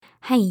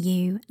Hey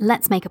you,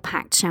 let's make a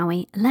pact, shall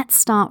we? Let's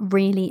start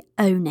really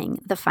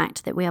owning the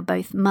fact that we are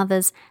both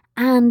mothers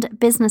and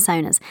business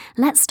owners.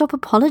 Let's stop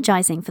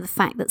apologizing for the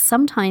fact that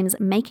sometimes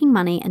making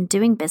money and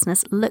doing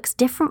business looks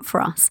different for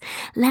us.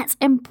 Let's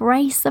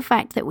embrace the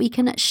fact that we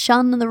can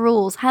shun the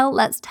rules. Hell,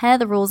 let's tear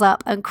the rules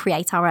up and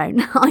create our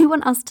own. I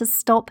want us to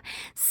stop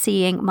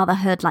seeing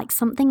motherhood like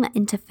something that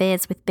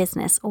interferes with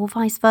business or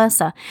vice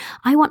versa.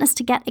 I want us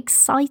to get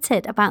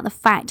excited about the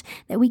fact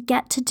that we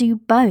get to do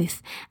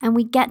both and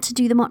we get to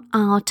do them on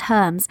our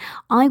terms.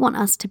 I want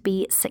us to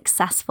be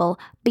successful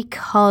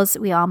because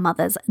we are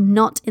mothers,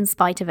 not in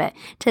spite of it.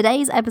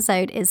 Today's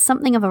episode is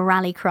something of a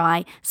rally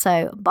cry,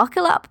 so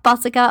buckle up,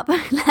 buttercup.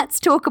 Let's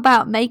talk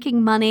about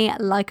making money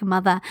like a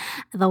mother,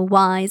 the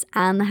whys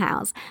and the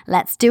hows.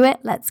 Let's do it.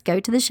 Let's go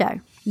to the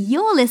show.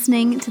 You're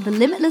listening to the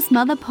Limitless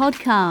Mother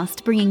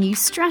podcast, bringing you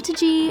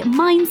strategy,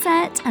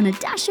 mindset, and a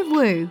dash of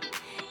woo.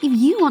 If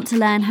you want to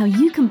learn how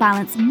you can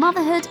balance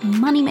motherhood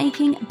and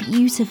money-making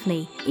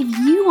beautifully, if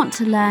you want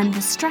to learn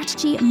the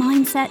strategy,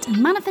 mindset,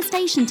 and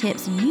manifestation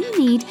tips you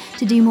need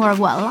to do more of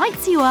what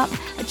lights you up,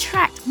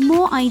 attract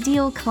more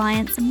ideal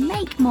clients,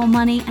 make more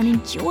money, and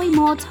enjoy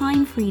more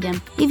time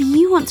freedom, if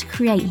you want to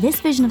create this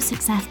vision of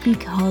success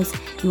because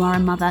you are a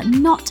mother,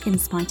 not in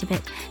spite of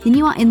it, then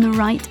you are in the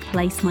right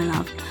place, my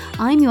love.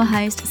 I'm your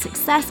host,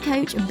 success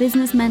coach,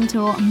 business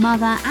mentor,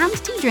 mother, and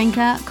tea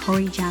drinker,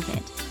 Corey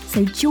Javid.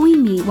 So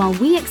join me while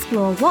we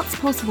explore what's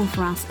possible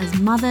for us as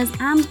mothers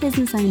and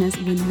business owners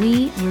when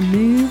we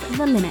remove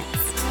the limits.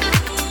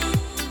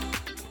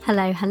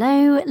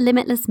 Hello,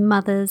 Limitless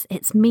Mothers.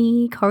 It's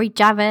me, Corey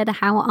Javid.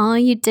 How are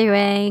you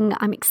doing?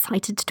 I'm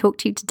excited to talk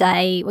to you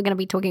today. We're going to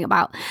be talking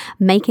about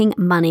making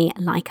money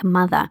like a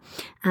mother.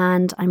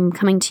 And I'm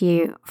coming to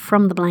you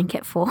from the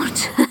blanket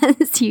fort,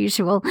 as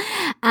usual.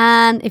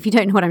 And if you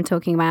don't know what I'm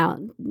talking about,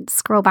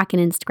 scroll back in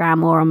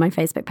Instagram or on my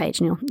Facebook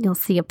page and you'll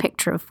see a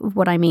picture of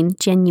what I mean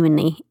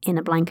genuinely in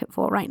a blanket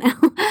fort right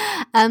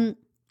now.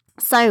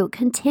 So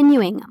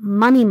continuing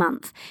Money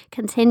Month,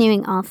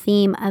 continuing our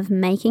theme of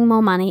making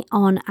more money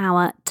on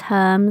our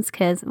terms,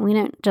 because we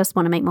don't just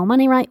want to make more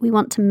money, right? We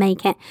want to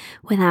make it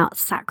without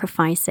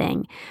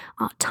sacrificing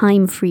our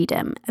time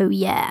freedom. Oh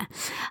yeah.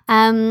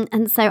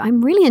 And so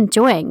I'm really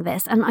enjoying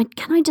this. And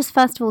can I just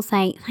first of all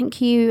say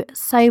thank you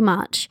so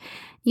much.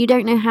 You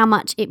don't know how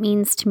much it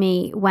means to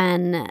me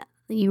when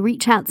you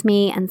reach out to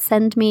me and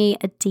send me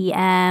a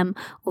DM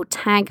or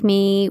tag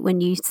me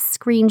when you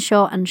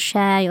screenshot and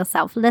share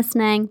yourself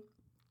listening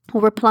or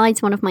reply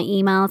to one of my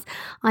emails.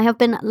 I have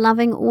been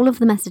loving all of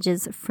the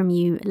messages from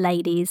you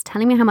ladies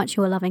telling me how much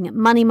you are loving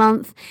Money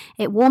Month.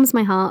 It warms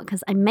my heart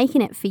because I'm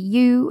making it for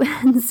you.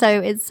 And so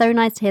it's so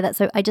nice to hear that.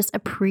 So I just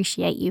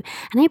appreciate you.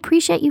 And I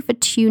appreciate you for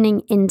tuning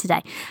in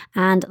today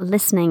and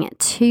listening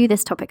to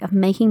this topic of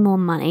making more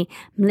money,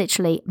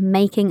 literally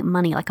making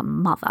money like a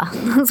mother.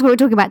 That's what we're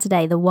talking about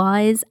today, the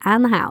whys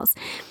and the hows.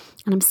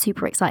 And I'm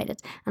super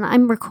excited. And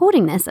I'm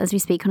recording this as we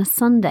speak on a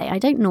Sunday. I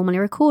don't normally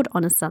record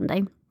on a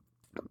Sunday.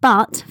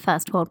 But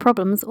first world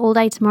problems, all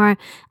day tomorrow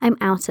I'm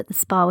out at the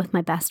spa with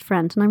my best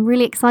friend and I'm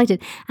really excited.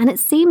 And it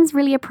seems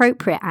really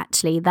appropriate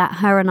actually that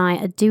her and I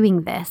are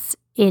doing this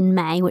in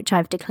May, which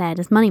I've declared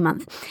as Money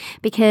Month,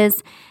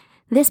 because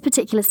this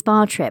particular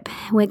spa trip,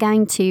 we're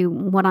going to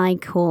what I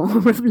call,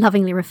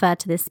 lovingly refer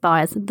to this spa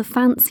as the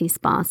fancy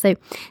spa. So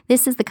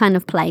this is the kind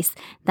of place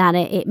that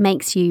it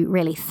makes you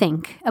really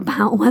think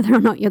about whether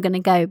or not you're going to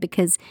go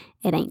because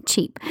it ain't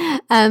cheap.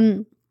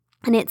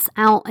 And it's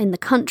out in the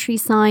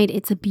countryside.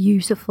 It's a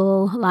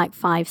beautiful,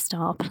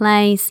 5-star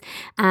place.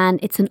 And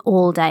it's an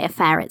all-day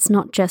affair. It's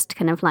not just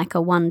kind of like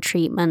a one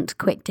treatment,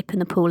 quick dip in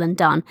the pool and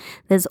done.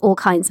 There's all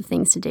kinds of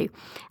things to do.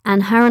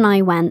 And her and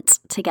I went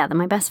together,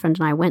 my best friend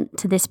and I went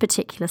to this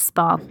particular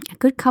spa a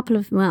good couple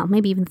of,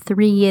 maybe even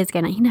 3 years ago.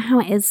 Now, you know how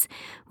it is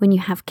when you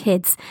have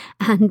kids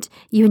and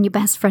you and your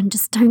best friend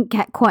just don't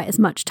get quite as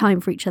much time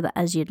for each other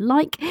as you'd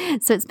like.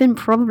 So it's been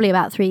probably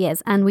about 3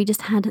 years. And we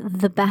just had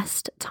the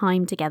best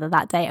time together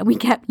that day. And we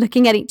kept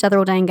looking at each other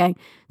all day and going,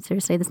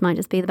 seriously, this might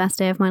just be the best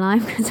day of my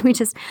life, because we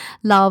just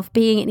love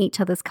being in each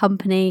other's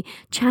company,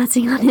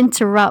 chatting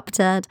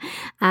uninterrupted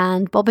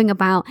and bobbing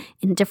about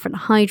in different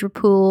hydro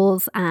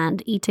pools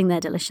and eating their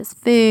delicious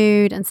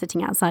food and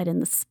sitting outside in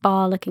the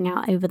spa looking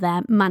out over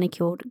their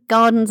manicured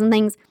gardens and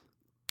things.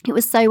 It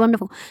was so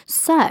wonderful.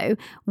 So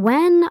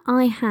when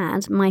I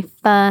had my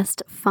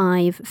first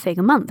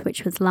 5-figure month,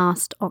 which was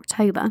last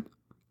October,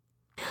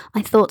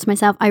 I thought to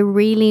myself, I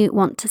really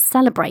want to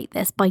celebrate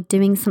this by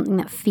doing something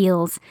that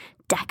feels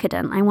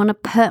decadent. I want to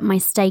put my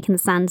stake in the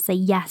sand and say,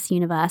 yes,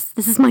 universe,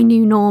 this is my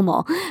new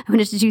normal. I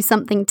wanted to do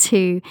something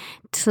to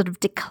sort of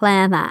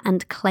declare that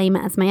and claim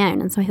it as my own.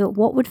 And so I thought,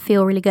 what would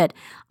feel really good?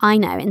 I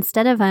know,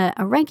 instead of a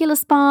regular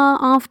spa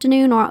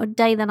afternoon or a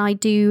day that I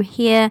do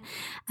here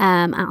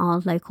at our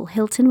local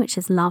Hilton, which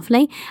is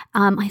lovely,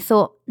 I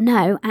thought,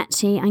 no,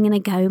 actually, I'm going to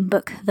go and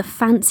book the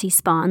fancy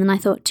spa. And then I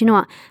thought, do you know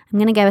what? I'm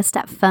going to go a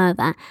step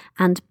further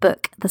and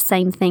book the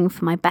same thing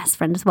for my best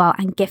friend as well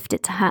and gift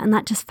it to her. And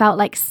that just felt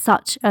like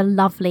such a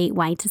lovely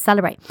way to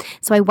celebrate.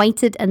 So I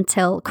waited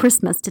until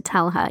Christmas to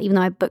tell her, even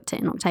though I booked it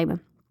in October.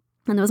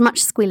 And there was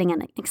much squealing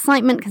and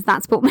excitement because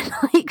that's what we're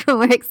like when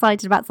we're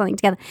excited about something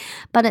together.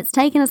 But it's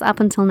taken us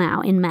up until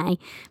now in May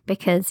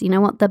because you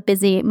know what the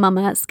busy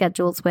mama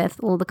schedules with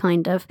all the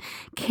kind of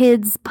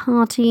kids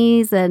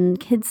parties and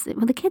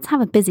the kids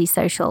have a busy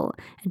social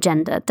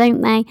agenda,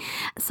 don't they?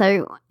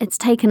 So it's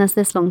taken us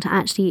this long to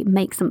actually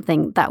make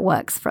something that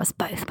works for us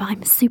both. But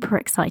I'm super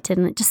excited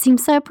and it just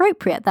seems so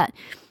appropriate that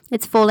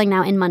it's falling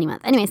now in Money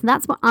Month. Anyway, so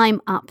that's what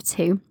I'm up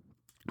to.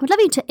 I would love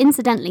you to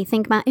incidentally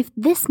think about if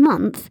this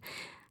month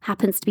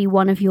happens to be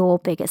one of your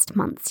biggest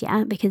months,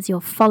 yeah? Because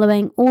you're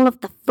following all of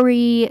the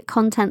free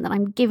content that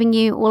I'm giving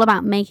you, all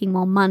about making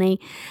more money,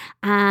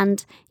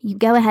 and you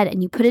go ahead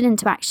and you put it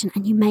into action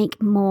and you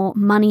make more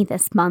money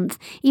this month,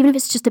 even if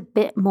it's just a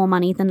bit more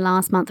money than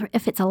last month, or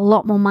if it's a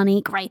lot more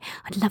money, great.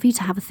 I'd love you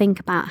to have a think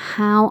about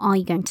how are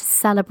you going to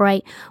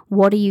celebrate?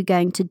 What are you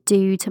going to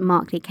do to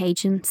mark the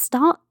occasion?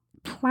 Start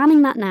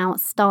planning that now.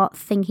 Start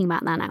thinking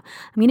about that now.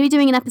 I'm going to be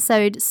doing an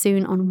episode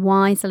soon on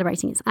why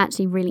celebrating is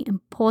actually really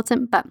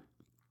important, but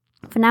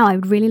for now, I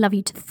would really love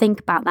you to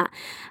think about that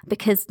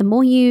because the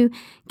more you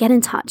get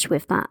in touch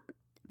with that,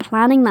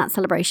 planning that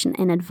celebration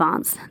in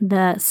advance,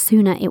 the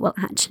sooner it will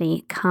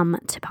actually come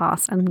to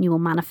pass and you will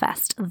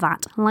manifest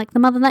that like the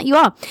mother that you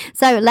are.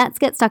 So let's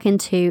get stuck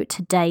into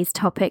today's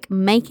topic,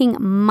 making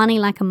money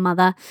like a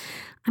mother.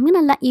 I'm going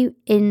to let you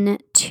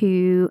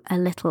into a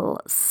little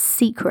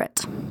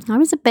secret. I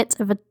was a bit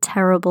of a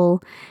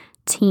terrible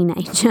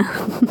teenager.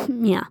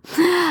 Yeah.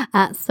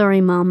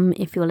 Sorry, Mum,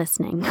 if you're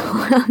listening.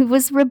 I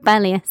was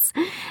rebellious.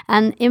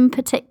 And in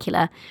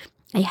particular,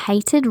 I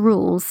hated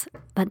rules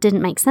that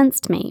didn't make sense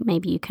to me.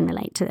 Maybe you can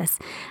relate to this.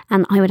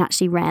 And I would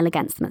actually rail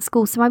against them at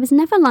school. So I was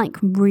never like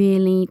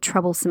really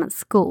troublesome at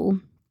school,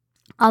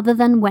 other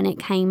than when it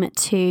came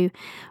to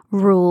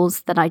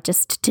rules that I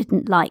just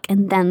didn't like.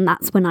 And then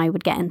that's when I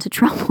would get into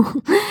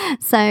trouble.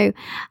 So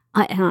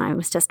I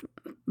was just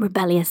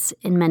rebellious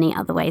in many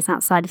other ways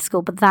outside of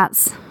school, but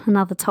that's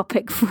another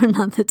topic for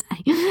another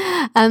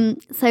day.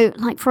 So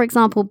like, for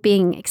example,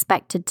 being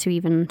expected to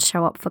even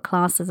show up for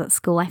classes at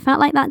school, I felt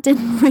like that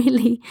didn't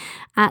really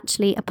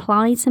actually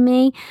apply to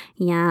me.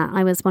 Yeah,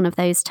 I was one of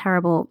those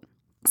terrible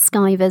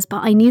skivers,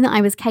 but I knew that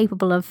I was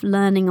capable of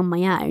learning on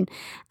my own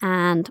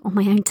and on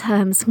my own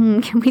terms.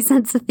 Can we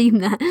sense a theme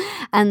there?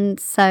 And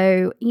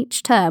so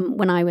each term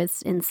when I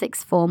was in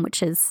sixth form,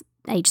 which is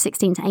age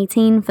 16 to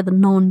 18 for the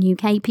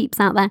non-UK peeps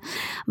out there,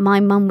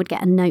 my mum would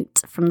get a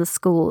note from the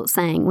school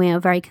saying, we are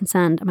very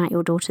concerned about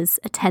your daughter's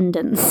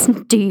attendance.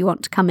 Do you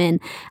want to come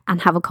in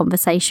and have a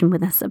conversation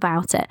with us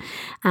about it?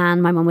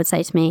 And my mum would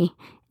say to me,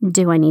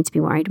 do I need to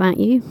be worried about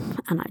you?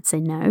 And I'd say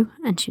no.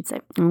 And she'd say,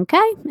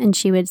 okay. And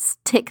she would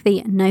tick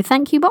the no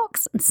thank you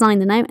box and sign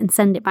the note and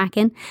send it back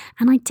in.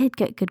 And I did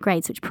get good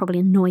grades, which probably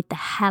annoyed the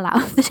hell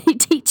out of the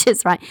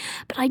teachers, right?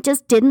 But I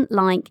just didn't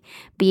like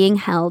being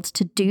held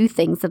to do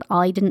things that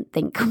I didn't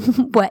think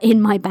were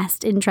in my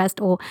best interest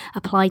or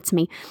applied to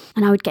me.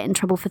 And I would get in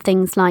trouble for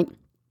things like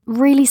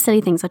really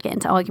silly things. I'd get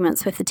into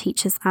arguments with the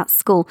teachers at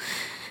school.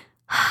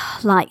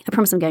 Like, I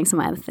promise I'm going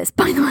somewhere with this,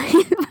 by the way.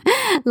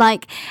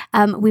 Like,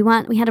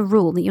 we had a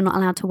rule that you're not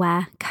allowed to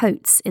wear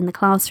coats in the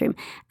classroom.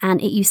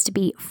 And it used to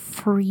be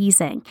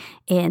freezing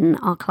in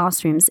our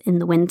classrooms in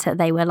the winter.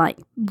 They were like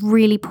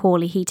really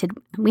poorly heated.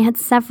 We had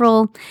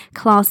several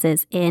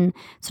classes in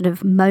sort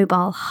of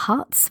mobile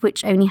huts,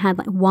 which only had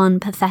like one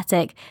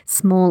pathetic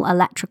small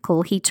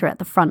electrical heater at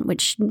the front,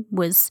 which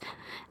was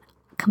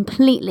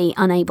completely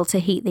unable to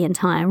heat the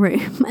entire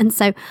room. And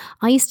so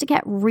I used to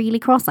get really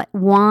cross, like,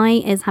 why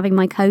is having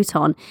my coat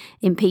on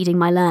impeding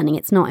my learning?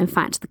 It's not, in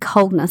fact, the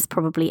coldness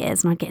probably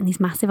is. And I'd get in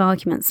these massive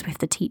arguments with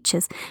the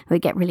teachers who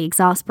would get really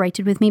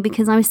exasperated with me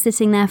because I was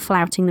sitting there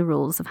flouting the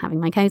rules of having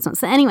my coat on.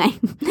 So anyway,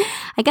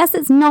 I guess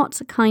it's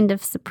not kind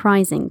of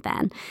surprising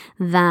then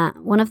that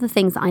one of the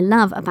things that I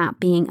love about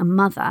being a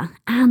mother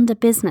and a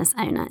business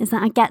owner is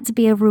that I get to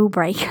be a rule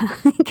breaker.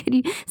 Could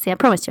you see? I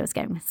promised you I was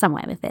going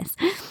somewhere with this.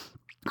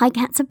 I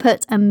get to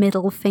put a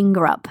middle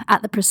finger up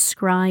at the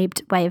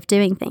prescribed way of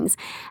doing things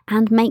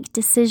and make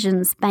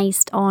decisions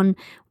based on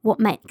what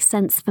makes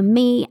sense for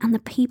me and the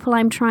people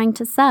I'm trying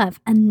to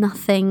serve and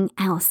nothing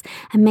else.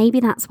 And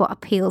maybe that's what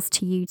appeals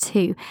to you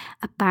too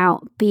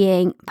about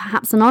being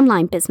perhaps an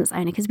online business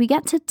owner, because we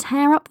get to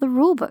tear up the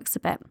rule books a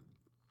bit.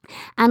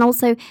 And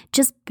also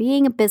just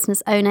being a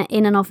business owner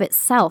in and of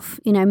itself.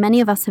 You know, many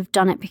of us have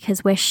done it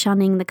because we're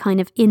shunning the kind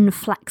of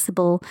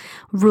inflexible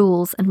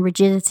rules and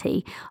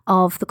rigidity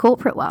of the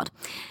corporate world.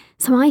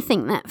 So I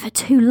think that for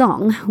too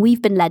long,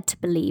 we've been led to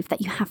believe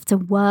that you have to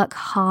work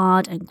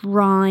hard and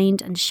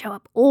grind and show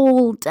up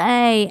all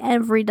day,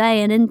 every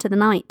day and into the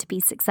night to be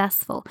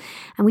successful.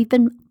 And we've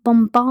been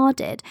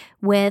bombarded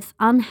with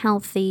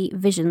unhealthy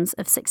visions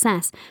of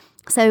success.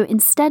 So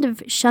instead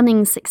of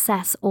shunning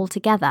success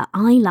altogether,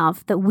 I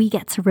love that we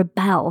get to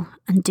rebel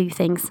and do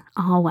things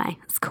our way.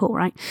 It's cool,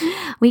 right?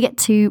 We get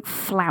to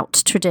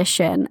flout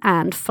tradition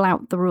and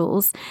flout the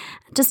rules.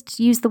 Just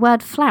use the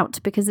word flout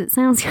because it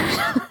sounds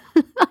good.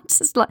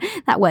 Just like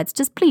that word's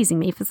just pleasing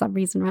me for some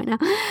reason right now.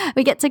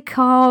 We get to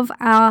carve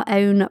our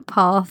own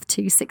path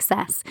to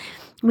success.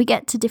 We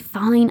get to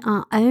define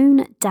our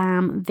own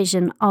damn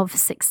vision of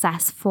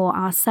success for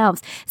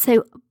ourselves.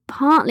 So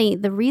partly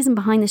the reason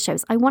behind this show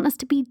is I want us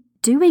to be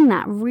doing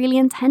that really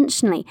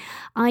intentionally.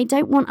 I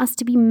don't want us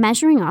to be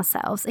measuring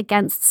ourselves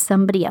against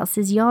somebody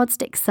else's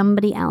yardstick,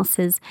 somebody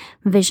else's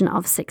vision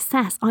of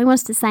success. I want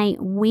us to say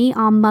we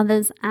are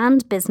mothers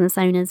and business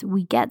owners.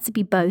 We get to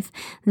be both.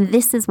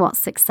 This is what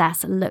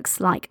success looks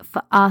like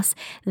for us.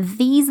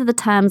 These are the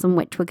terms on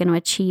which we're going to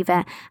achieve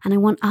it. And I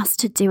want us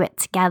to do it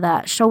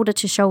together, shoulder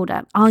to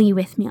shoulder. Are you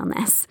with me on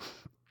this?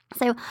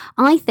 So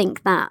I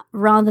think that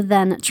rather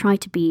than try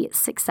to be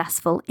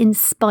successful in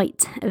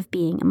spite of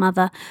being a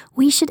mother,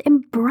 we should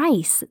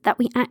embrace that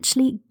we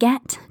actually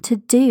get to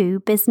do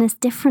business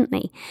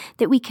differently,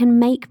 that we can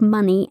make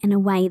money in a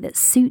way that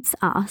suits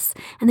us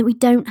and that we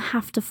don't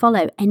have to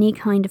follow any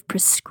kind of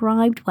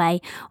prescribed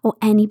way or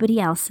anybody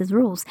else's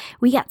rules.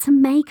 We get to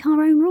make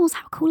our own rules.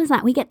 How cool is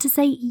that? We get to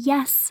say,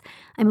 yes,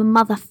 I'm a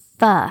mother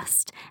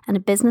first and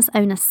a business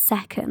owner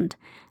second.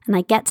 And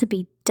I get to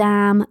be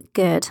damn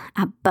good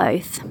at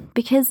both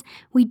because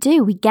we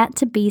get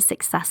to be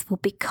successful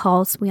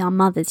because we are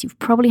mothers. You've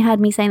probably heard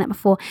me saying that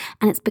before,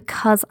 and it's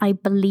because I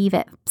believe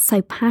it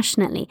so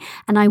passionately,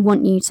 and I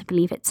want you to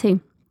believe it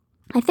too.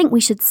 I think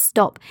we should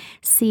stop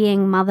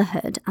seeing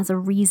motherhood as a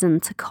reason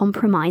to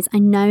compromise. I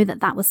know that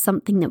that was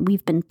something that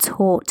we've been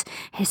taught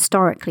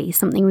historically,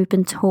 something we've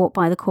been taught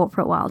by the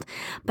corporate world,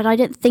 but I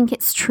don't think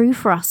it's true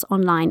for us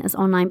online as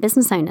online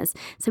business owners.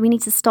 So we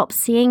need to stop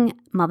seeing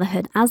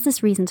motherhood as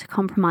this reason to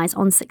compromise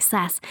on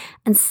success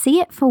and see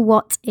it for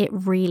what it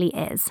really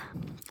is,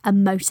 a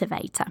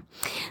motivator.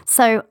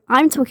 So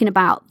I'm talking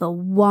about the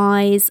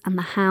whys and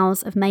the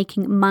hows of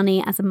making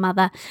money as a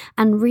mother,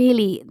 and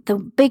really the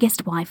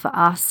biggest why for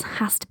us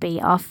has to be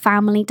our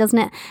family, doesn't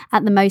it?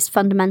 At the most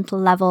fundamental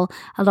level,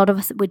 a lot of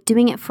us, we're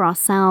doing it for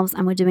ourselves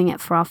and we're doing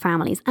it for our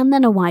families, and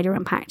then a wider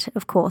impact,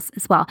 of course,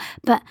 as well.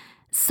 But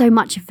so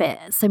much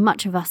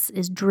of us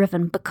is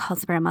driven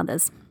because we're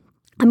mothers.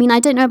 I mean, I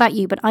don't know about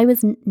you, but I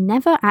was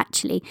never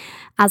actually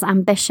as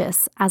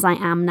ambitious as I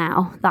am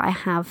now that I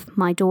have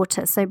my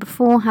daughter. So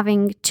before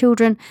having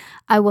children,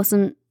 I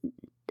wasn't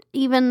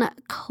even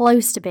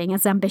close to being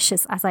as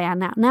ambitious as I am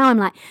now. Now I'm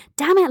like,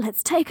 damn it,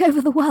 let's take over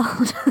the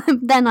world.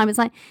 Then I was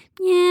like,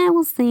 yeah,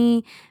 we'll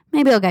see.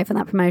 Maybe I'll go for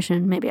that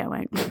promotion. Maybe I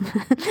won't.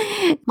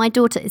 My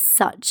daughter is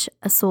such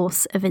a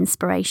source of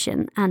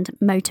inspiration and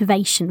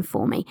motivation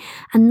for me.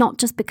 And not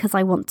just because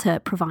I want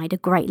to provide a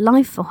great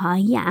life for her,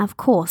 yeah, of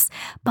course,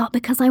 but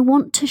because I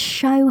want to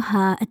show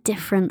her a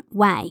different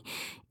way.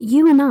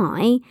 You and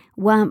I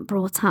weren't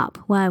brought up,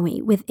 were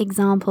we, with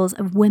examples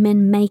of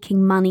women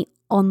making money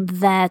on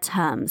their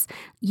terms.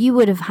 You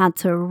would have had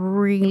to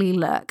really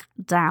look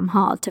damn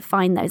hard to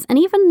find those. And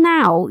even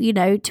now, you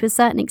know, to a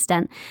certain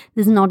extent,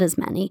 there's not as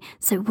many.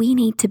 So we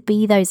need to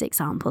be those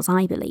examples,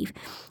 I believe.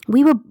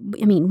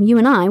 You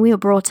and I, we were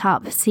brought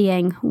up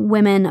seeing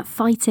women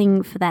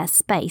fighting for their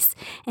space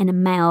in a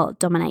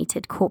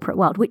male-dominated corporate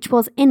world, which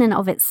was in and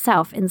of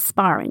itself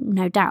inspiring,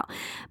 no doubt.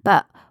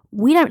 But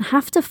we don't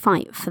have to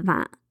fight for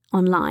that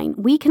online.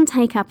 We can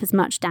take up as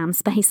much damn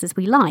space as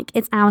we like.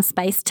 It's our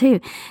space too.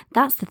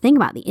 That's the thing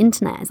about the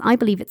internet, is I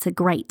believe it's a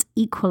great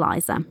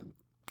equalizer.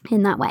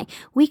 In that way,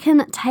 we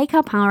can take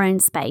up our own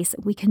space.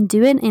 We can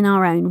do it in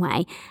our own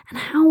way. And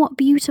how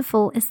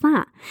beautiful is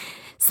that?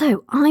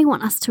 So I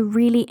want us to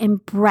really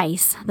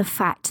embrace the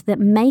fact that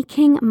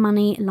making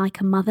money like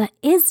a mother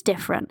is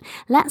different.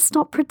 Let's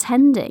stop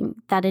pretending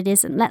that it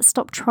isn't. Let's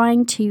stop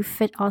trying to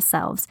fit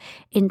ourselves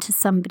into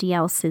somebody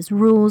else's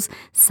rules,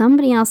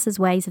 somebody else's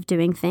ways of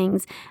doing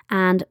things,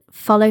 and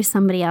follow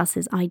somebody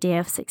else's idea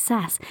of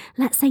success.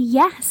 Let's say,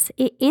 yes,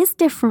 it is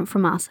different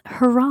from us.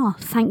 Hurrah,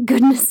 thank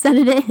goodness that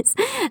it is.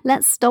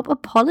 Let's stop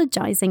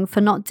apologizing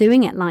for not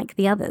doing it like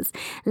the others.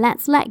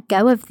 Let's let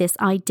go of this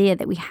idea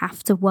that we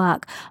have to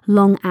work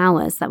long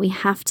hours, that we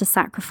have to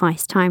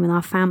sacrifice time with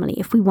our family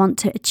if we want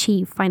to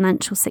achieve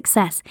financial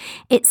success.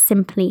 It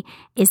simply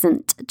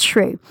isn't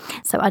true.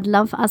 So I'd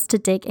love us to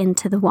dig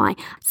into the why.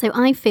 So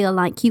I feel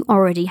like you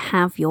already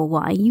have your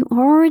why. You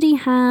already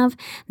have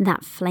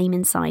that flame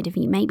inside of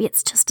you. Maybe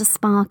it's just a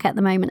spark at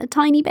the moment, a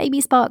tiny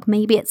baby spark.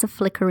 Maybe it's a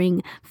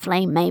flickering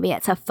flame. Maybe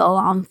it's a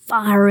full-on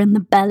fire in the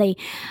belly.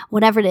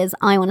 Whatever it is,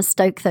 I want to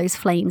stoke those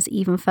flames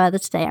even further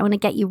today. I want to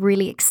get you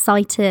really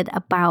excited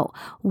about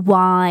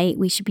why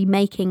we should be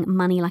making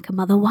money like a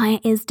mother, why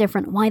it is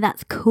different, why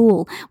that's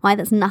cool, why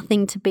that's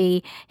nothing to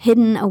be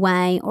hidden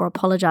away or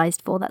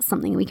apologized for. That's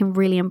something we can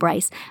really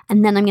embrace.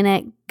 And then I'm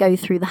going to go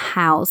through the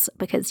hows,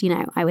 because, you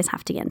know, I always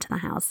have to get into the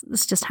hows.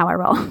 That's just how I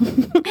roll.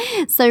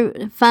 So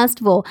first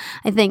of all,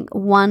 I think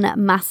one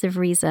massive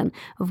reason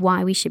of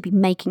why we should be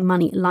making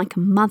money like a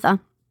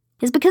mother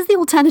is because the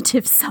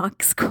alternative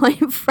sucks,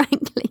 quite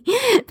frankly.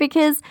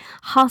 Because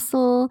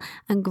hustle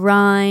and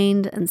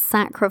grind and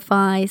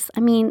sacrifice,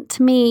 I mean,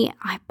 to me,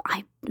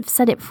 I've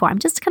said it before, I'm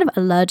just kind of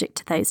allergic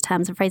to those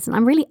terms and phrases. And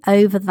I'm really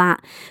over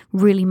that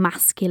really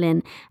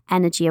masculine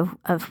energy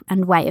of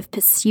and way of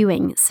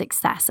pursuing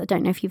success. I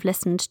don't know if you've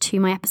listened to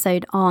my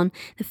episode on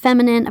the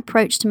feminine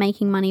approach to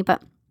making money,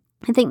 but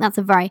I think that's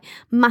a very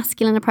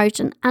masculine approach,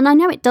 and I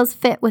know it does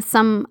fit with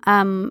some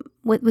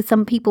with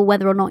some people,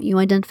 whether or not you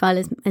identify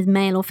as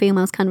male or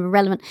female is kind of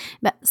irrelevant,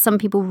 but some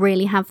people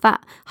really have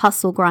that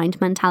hustle grind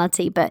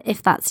mentality. But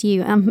if that's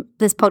you,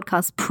 this podcast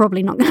is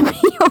probably not going to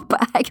be your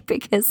bag,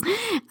 because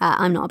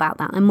I'm not about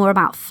that. I'm more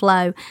about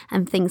flow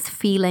and things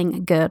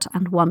feeling good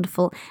and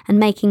wonderful, and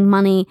making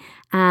money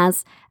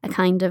as a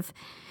kind of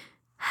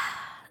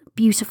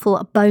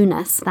beautiful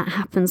bonus that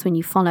happens when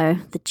you follow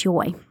the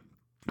joy.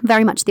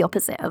 Very much the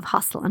opposite of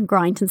hustle and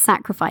grind and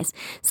sacrifice.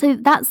 So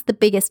that's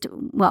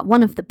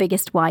one of the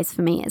biggest whys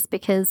for me, is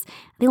because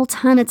the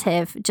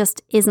alternative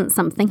just isn't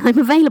something I'm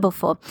available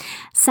for.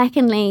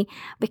 Secondly,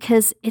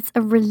 because it's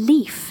a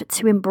relief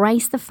to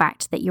embrace the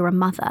fact that you're a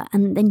mother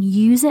and then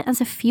use it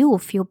as a fuel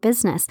for your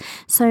business.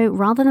 So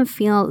rather than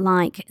feel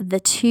like the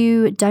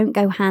two don't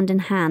go hand in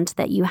hand,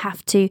 that you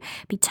have to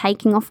be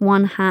taking off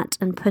one hat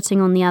and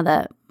putting on the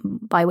other,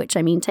 by which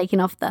I mean taking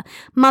off the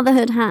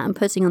motherhood hat and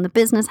putting on the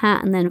business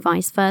hat, and then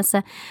vice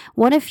versa.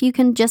 What if you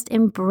can just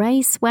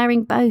embrace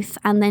wearing both,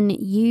 and then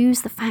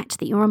use the fact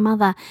that you're a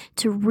mother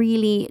to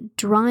really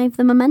drive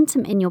the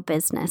momentum in your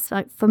business?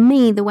 Like for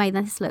me, the way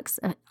this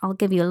looks, I'll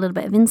give you a little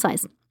bit of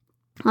insights.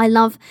 I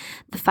love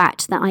the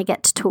fact that I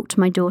get to talk to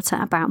my daughter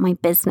about my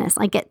business.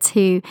 I get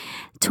to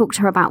talk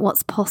to her about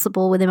what's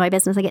possible within my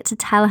business. I get to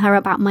tell her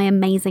about my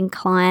amazing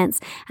clients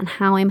and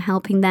how I'm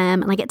helping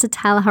them. And I get to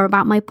tell her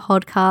about my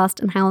podcast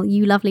and how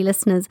you lovely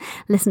listeners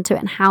listen to it,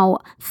 and how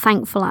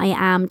thankful I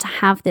am to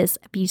have this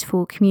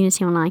beautiful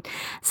community online.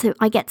 So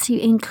I get to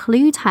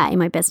include her in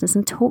my business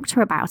and talk to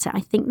her about it.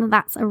 I think that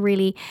that's a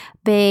really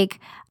big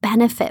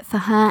benefit for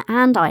her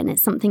and I, and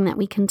it's something that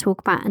we can talk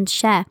about and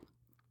share.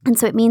 And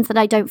so it means that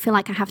I don't feel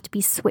like I have to be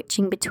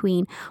switching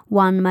between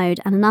one mode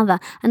and another.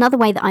 Another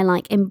way that I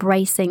like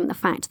embracing the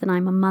fact that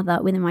I'm a mother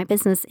within my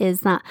business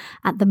is that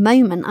at the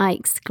moment I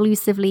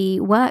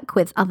exclusively work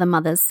with other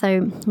mothers.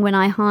 So when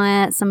I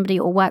hire somebody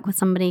or work with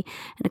somebody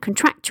in a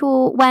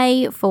contractual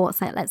way for,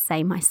 say, let's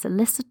say my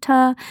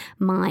solicitor,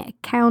 my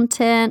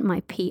accountant,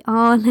 my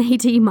PR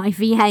lady, my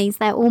VAs,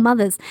 they're all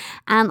mothers.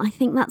 And I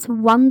think that's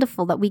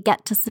wonderful that we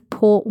get to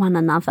support one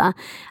another.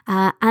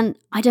 And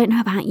I don't know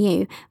about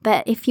you,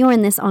 but if you're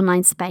in this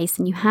online space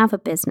and you have a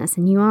business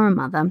and you are a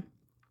mother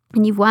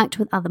and you've worked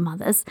with other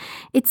mothers,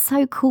 it's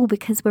so cool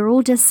because we're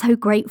all just so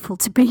grateful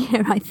to be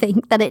here. I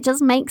think that it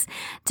just makes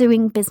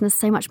doing business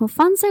so much more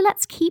fun. So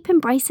let's keep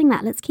embracing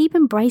that. Let's keep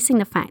embracing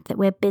the fact that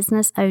we're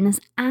business owners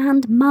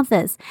and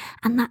mothers,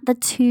 and that the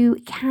two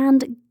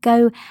can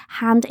go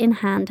hand in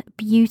hand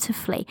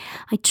beautifully.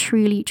 I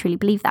truly, truly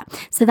believe that.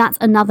 So that's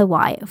another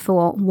why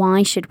for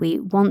why should we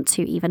want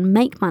to even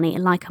make money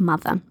like a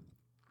mother.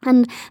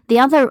 And the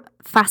other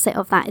facet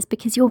of that is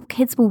because your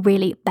kids will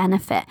really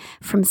benefit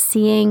from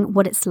seeing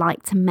what it's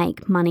like to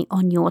make money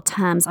on your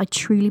terms. I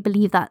truly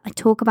believe that. I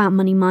talk about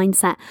money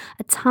mindset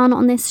a ton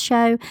on this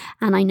show,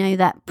 and I know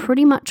that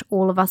pretty much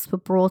all of us were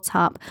brought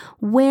up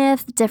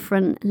with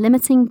different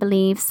limiting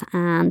beliefs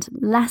and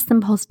less than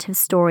positive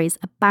stories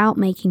about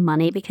making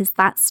money, because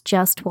that's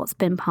just what's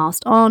been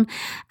passed on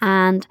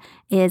and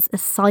is a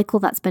cycle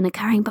that's been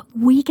occurring. But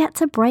we get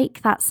to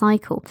break that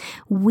cycle.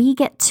 We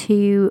get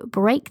to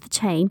break the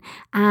chain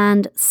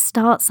and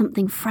start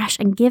something fresh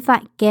and give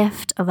that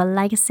gift of a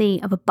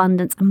legacy of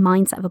abundance, a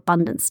mindset of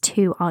abundance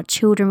to our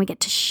children. We get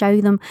to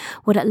show them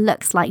what it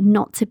looks like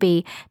not to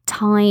be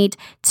tied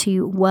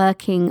to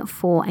working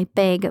for a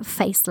big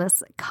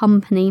faceless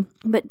company,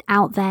 but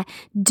out there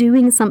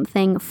doing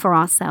something for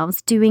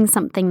ourselves, doing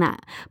something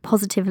that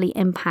positively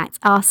impacts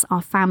us,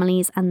 our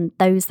families, and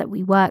those that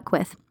we work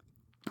with.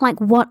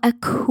 Like, what a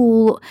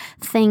cool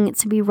thing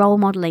to be role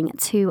modeling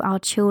to our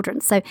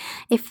children. So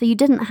if you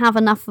didn't have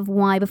enough of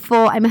why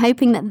before, I'm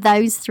hoping that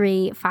those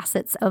three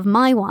facets of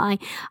my why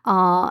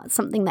are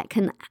something that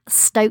can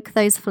stoke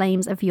those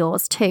flames of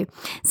yours too.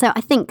 So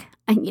I think,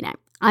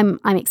 I'm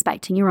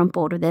expecting you're on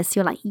board with this.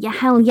 You're like, yeah,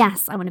 hell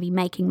yes, I want to be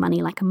making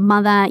money like a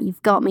mother.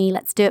 You've got me.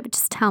 Let's do it. But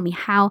just tell me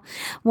how.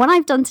 What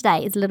I've done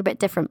today is a little bit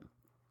different.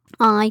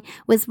 I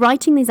was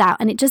writing these out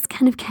and it just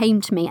kind of came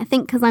to me. I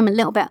think because I'm a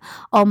little bit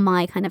on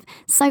my kind of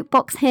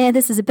soapbox here.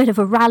 This is a bit of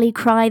a rally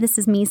cry. This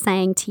is me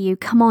saying to you,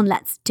 come on,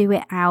 let's do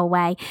it our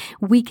way.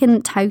 We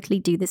can totally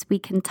do this. We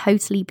can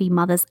totally be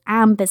mothers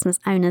and business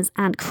owners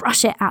and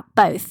crush it at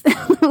both.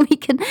 We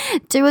can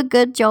do a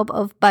good job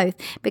of both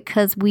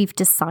because we've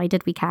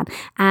decided we can,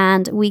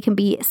 and we can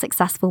be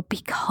successful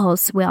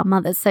because we are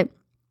mothers. So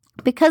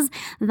because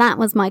that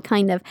was my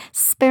kind of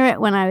spirit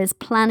when I was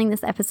planning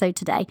this episode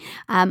today,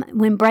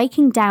 when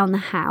breaking down the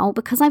how,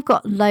 because I've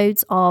got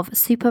loads of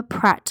super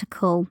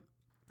practical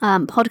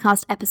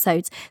podcast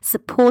episodes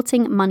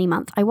supporting Money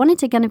Month, I wanted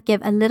to kind of give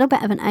a little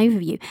bit of an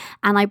overview,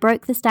 and I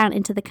broke this down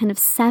into the kind of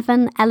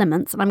 7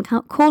 elements, and I'm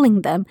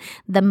calling them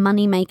the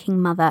Money Making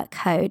Mother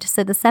Code.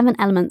 So the 7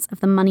 elements of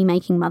the Money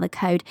Making Mother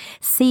Code.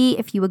 See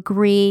if you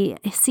agree,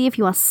 see if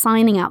you are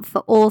signing up for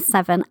all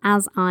 7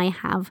 as I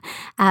have,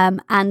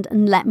 and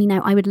let me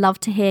know. I would love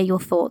to hear your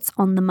thoughts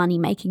on the Money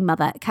Making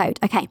Mother Code.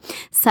 Okay,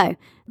 so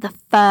the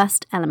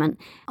first element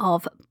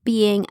of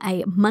being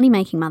a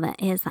money-making mother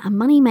is that a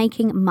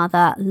money-making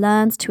mother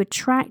learns to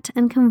attract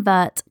and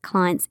convert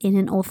clients in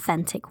an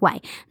authentic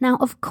way. Now,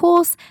 of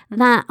course,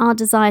 that our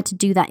desire to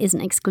do that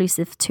isn't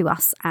exclusive to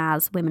us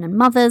as women and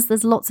mothers.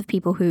 There's lots of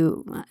people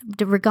who,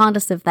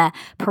 regardless of their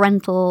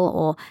parental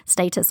or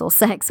status or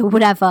sex or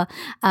whatever,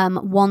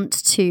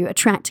 want to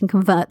attract and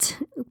convert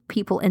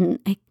people in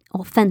an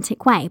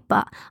authentic way.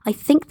 But I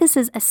think this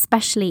is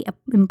especially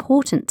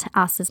important to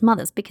us as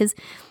mothers because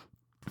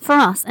for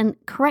us, and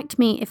correct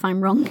me if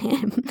I'm wrong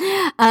here,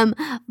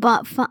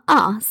 but for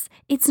us,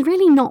 it's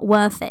really not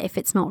worth it if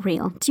it's not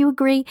real. Do you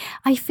agree?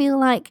 I feel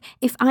like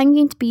if I'm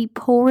going to be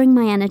pouring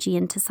my energy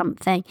into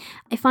something,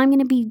 if I'm going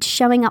to be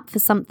showing up for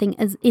something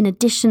as in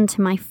addition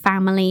to my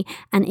family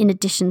and in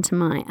addition to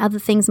my other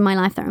things in my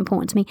life that are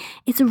important to me,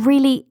 it's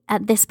really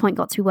at this point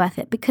got to be worth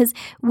it because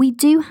we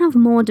do have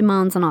more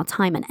demands on our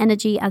time and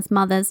energy as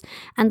mothers.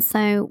 And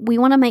so we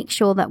want to make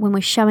sure that when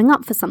we're showing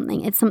up for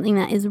something, it's something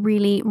that is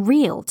really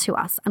real to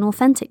us and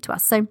authentic to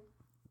us. So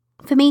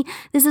for me,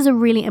 this is a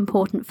really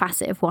important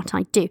facet of what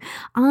I do.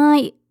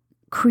 I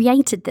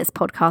created this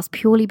podcast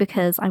purely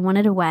because I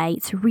wanted a way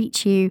to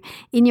reach you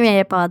in your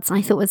earbuds.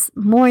 I thought it was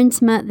more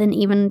intimate than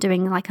even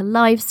doing like a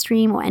live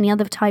stream or any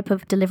other type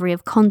of delivery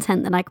of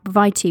content that I could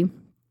provide to you.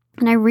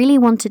 And I really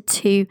wanted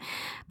to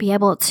be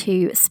able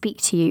to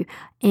speak to you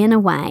in a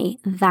way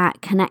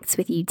that connects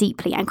with you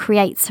deeply and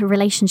creates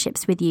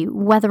relationships with you,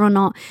 whether or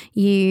not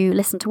you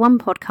listen to one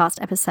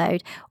podcast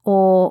episode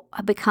or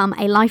become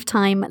a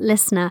lifetime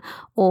listener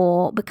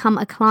or become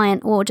a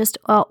client or just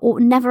or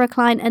never a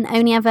client and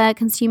only ever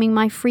consuming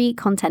my free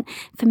content.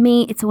 For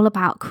me, it's all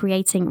about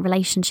creating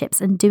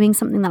relationships and doing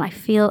something that I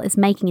feel is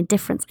making a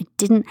difference. I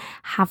didn't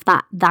have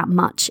that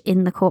much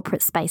in the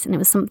corporate space, and it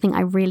was something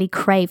I really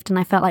craved. And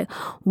I felt like,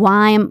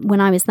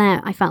 when I was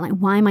there, I felt like,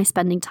 why am I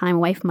spending time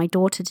away from my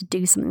daughter to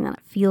do something that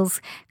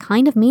feels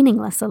kind of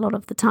meaningless a lot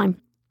of the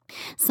time?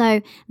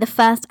 So the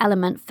first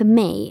element for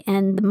me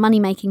in the Money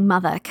Making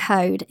Mother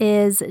code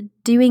is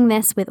doing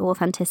this with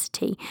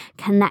authenticity,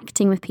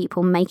 connecting with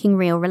people, making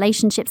real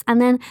relationships,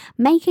 and then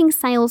making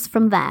sales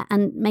from there,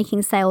 and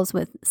making sales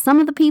with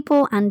some of the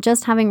people and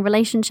just having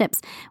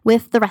relationships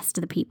with the rest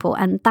of the people.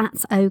 And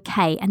that's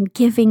okay. And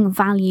giving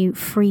value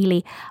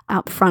freely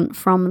up front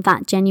from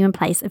that genuine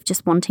place of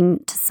just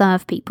wanting to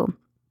serve people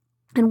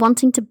and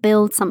wanting to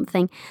build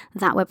something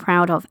that we're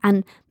proud of,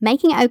 and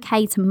making it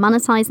okay to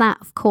monetize that,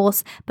 of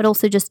course, but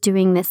also just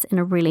doing this in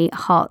a really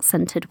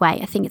heart-centered way.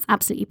 I think it's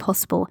absolutely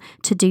possible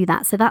to do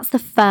that. So that's the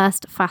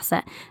first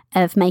facet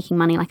of making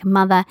money like a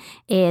mother,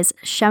 is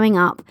showing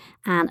up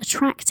and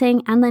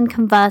attracting and then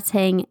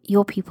converting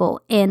your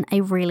people in a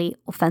really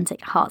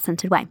authentic,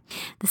 heart-centered way.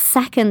 The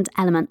second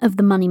element of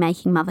the Money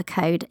Making Mother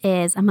code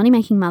is a money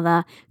making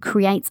mother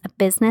creates a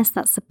business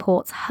that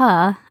supports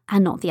her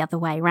and not the other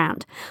way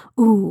around.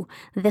 Ooh,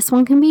 this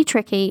one can be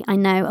tricky. I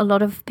know a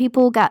lot of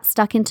people get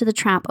stuck into the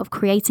trap of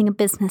creating a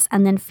business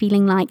and then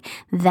feeling like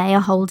they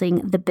are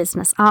holding the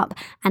business up.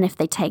 And if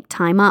they take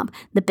time up,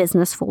 the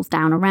business falls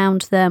down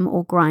around them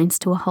or grinds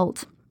to a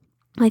halt.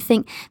 I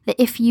think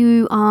that if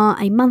you are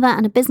a mother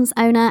and a business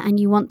owner and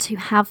you want to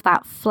have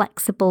that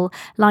flexible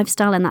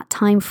lifestyle and that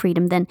time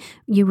freedom, then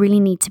you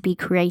really need to be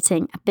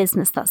creating a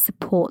business that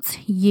supports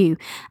you.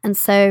 And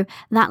so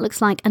that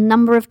looks like a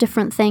number of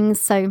different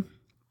things. So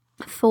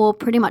for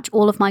pretty much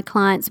all of my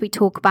clients, we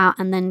talk about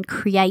and then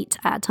create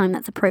at a time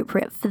that's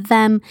appropriate for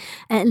them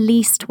at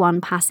least one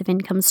passive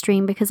income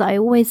stream, because I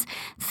always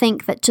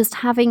think that just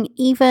having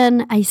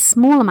even a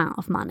small amount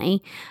of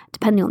money,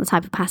 depending on the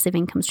type of passive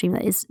income stream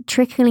that is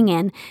trickling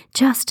in,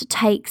 just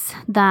takes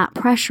that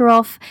pressure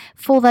off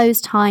for those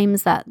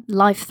times that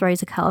life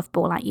throws a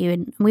curveball at you.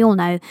 And we all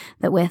know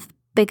that with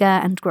bigger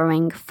and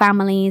growing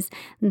families,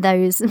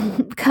 those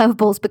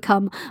curveballs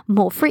become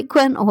more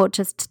frequent or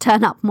just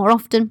turn up more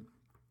often.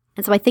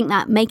 And so I think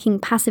that making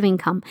passive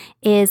income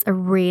is a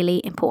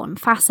really important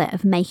facet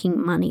of making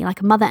money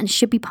like a mother, and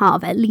should be part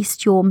of at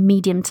least your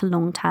medium to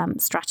long-term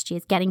strategy,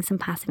 is getting some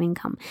passive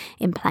income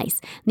in place.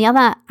 And the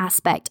other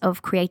aspect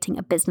of creating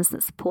a business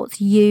that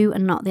supports you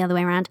and not the other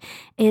way around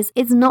is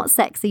it's not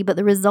sexy, but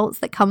the results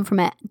that come from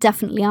it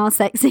definitely are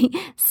sexy.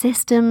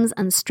 Systems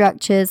and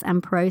structures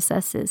and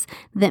processes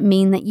that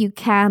mean that you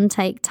can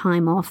take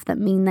time off, that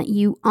mean that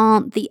you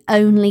aren't the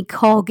only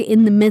cog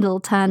in the middle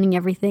turning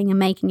everything and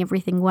making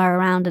everything whir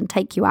around and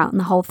take you out and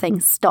the whole thing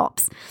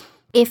stops.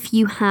 If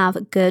you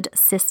have good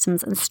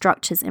systems and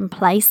structures in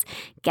place,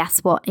 guess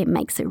what? It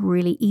makes it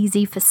really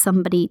easy for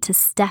somebody to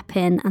step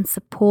in and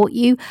support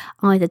you,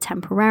 either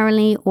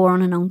temporarily or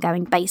on an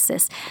ongoing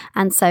basis.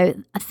 And so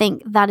I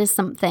think that is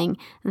something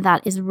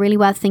that is really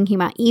worth thinking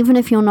about, even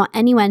if you're not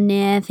anywhere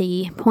near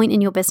the point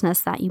in your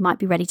business that you might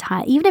be ready to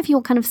hire, even if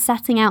you're kind of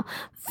setting out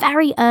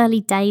very early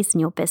days in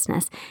your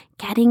business,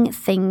 getting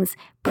things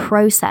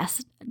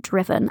processed,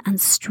 driven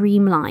and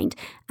streamlined,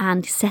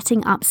 and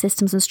setting up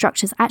systems and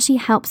structures actually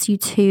helps you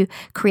to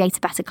create a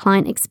better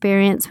client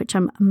experience, which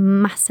I'm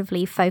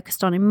massively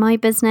focused on in my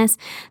business.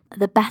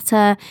 The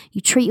better you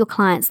treat your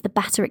clients, the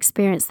better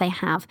experience they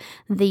have,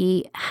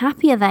 the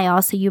happier they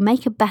are, so you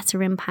make a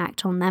better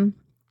impact on them.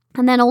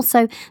 And then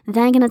also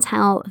they're going to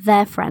tell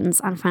their friends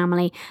and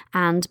family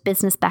and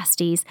business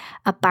besties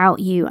about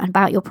you and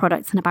about your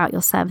products and about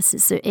your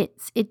services. So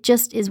it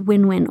just is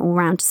win-win all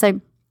around.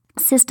 So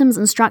systems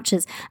and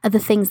structures are the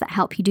things that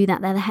help you do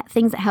that. They're the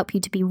things that help you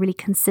to be really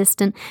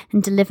consistent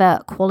and deliver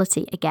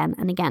quality again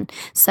and again.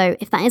 So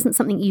if that isn't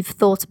something you've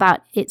thought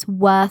about, it's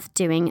worth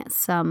doing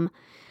some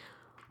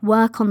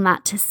work on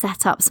that to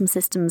set up some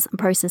systems and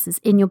processes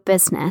in your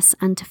business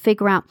and to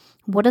figure out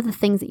what are the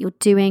things that you're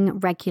doing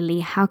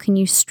regularly, how can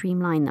you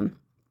streamline them.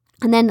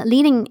 And then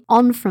leading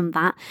on from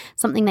that,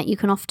 something that you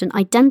can often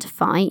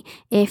identify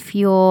if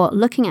you're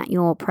looking at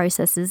your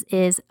processes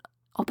is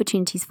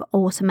opportunities for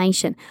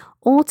automation.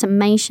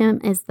 Automation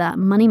is the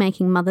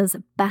money-making mother's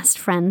best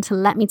friend,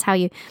 let me tell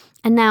you.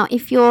 And now,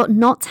 if you're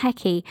not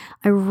techie,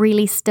 I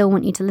really still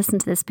want you to listen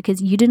to this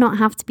because you do not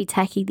have to be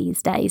techie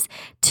these days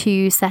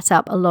to set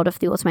up a lot of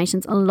the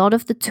automations. A lot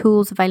of the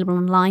tools available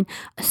online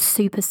are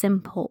super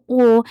simple.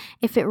 Or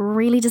if it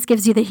really just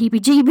gives you the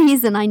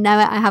heebie-jeebies, and I know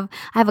it, I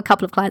have a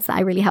couple of clients that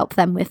I really help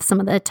them with some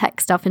of the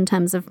tech stuff in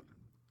terms of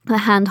the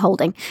hand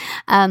holding,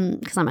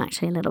 because I'm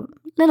actually a little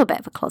bit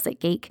of a closet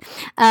geek.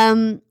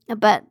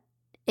 But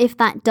if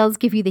that does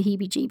give you the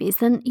heebie-jeebies,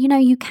 then,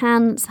 you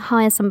can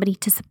hire somebody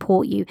to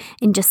support you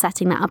in just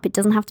setting that up. It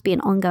doesn't have to be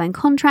an ongoing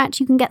contract.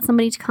 You can get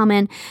somebody to come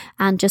in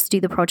and just do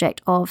the project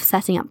of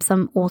setting up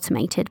some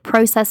automated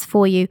process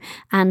for you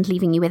and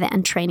leaving you with it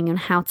and training on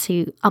how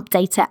to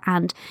update it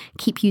and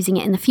keep using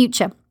it in the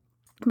future.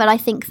 But I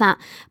think that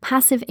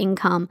passive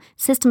income,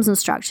 systems and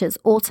structures,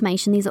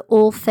 automation, these are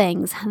all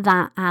things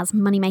that as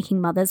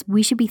money-making mothers,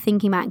 we should be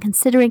thinking about and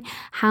considering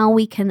how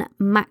we can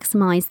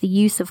maximize the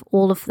use of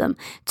all of them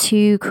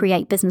to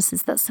create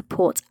businesses that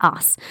support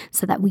us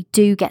so that we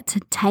do get to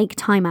take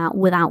time out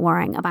without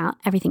worrying about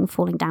everything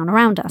falling down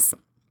around us.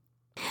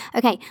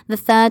 Okay, the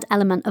third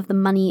element of the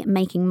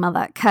money-making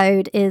mother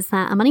code is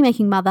that a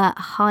money-making mother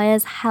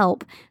hires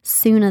help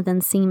sooner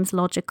than seems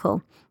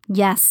logical.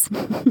 Yes,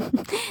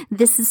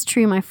 this is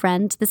true, my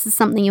friend. This is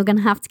something you're going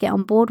to have to get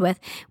on board with.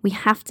 We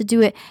have to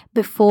do it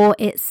before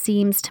it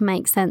seems to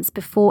make sense,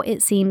 before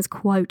it seems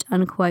quote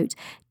unquote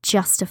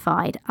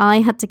justified. I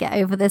had to get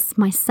over this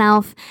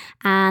myself,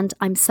 and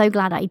I'm so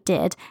glad I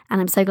did.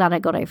 And I'm so glad I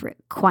got over it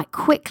quite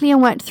quickly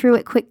and worked through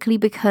it quickly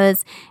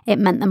because it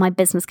meant that my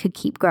business could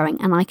keep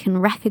growing. And I can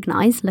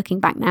recognize, looking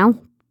back now,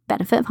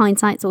 benefit of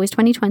hindsight, it's always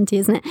 2020,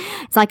 isn't it?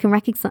 So I can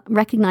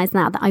recognize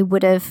now that I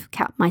would have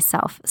kept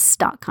myself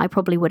stuck. I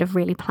probably would have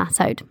really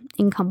plateaued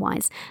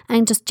income-wise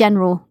and just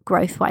general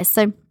growth-wise.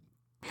 So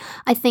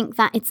I think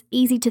that it's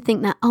easy to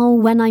think that,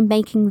 when I'm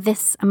making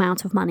this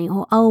amount of money,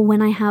 or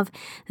when I have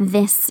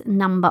this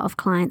number of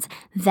clients,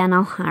 then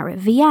I'll hire a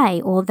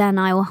VA, or then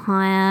I will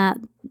hire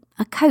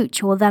a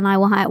coach, or then I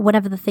will hire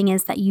whatever the thing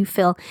is that you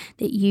feel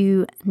that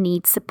you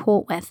need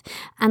support with.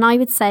 And I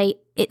would say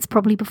it's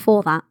probably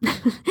before that.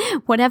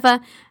 Whatever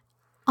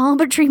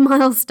arbitrary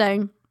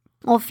milestone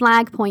or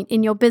flag point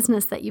in your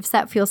business that you've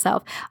set for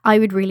yourself, I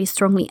would really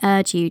strongly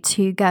urge you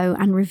to go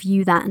and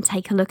review that and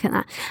take a look at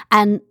that.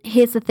 And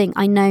here's the thing,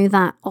 I know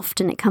that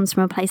often it comes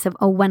from a place of,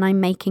 when I'm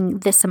making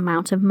this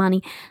amount of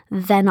money,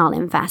 then I'll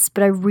invest.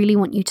 But I really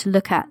want you to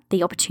look at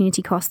the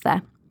opportunity cost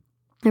there.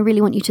 I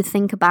really want you to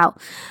think about,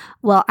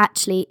 well,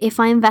 actually, if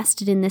I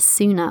invested in this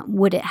sooner,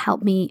 would it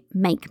help me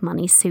make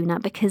money sooner?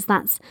 Because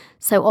that's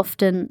so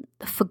often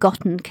a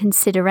forgotten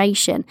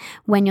consideration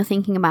when you're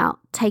thinking about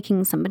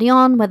taking somebody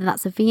on, whether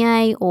that's a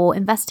VA or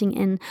investing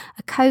in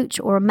a coach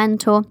or a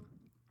mentor,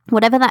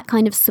 whatever that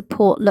kind of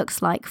support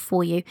looks like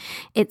for you.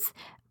 It's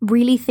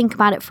really think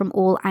about it from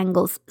all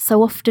angles.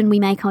 So often we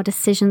make our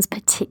decisions,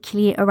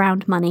 particularly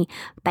around money,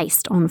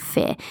 based on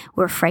fear.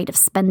 We're afraid of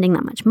spending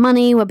that much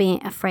money. We're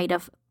being afraid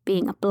of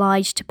being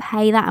obliged to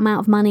pay that amount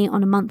of money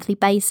on a monthly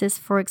basis,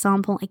 for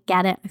example. I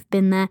get it, I've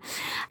been there,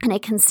 and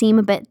it can seem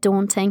a bit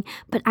daunting,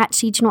 but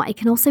actually, do you know what? It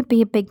can also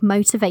be a big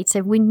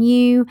motivator when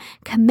you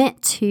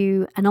commit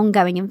to an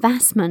ongoing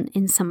investment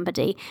in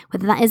somebody,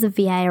 whether that is a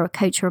VA or a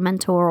coach or a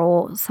mentor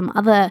or some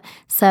other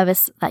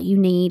service that you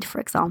need,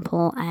 for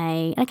example,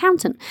 an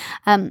accountant.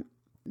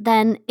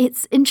 Then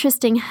it's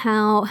interesting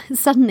how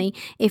suddenly,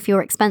 if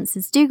your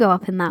expenses do go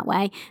up in that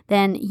way,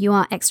 then you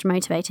are extra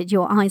motivated.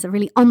 Your eyes are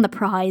really on the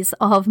prize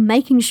of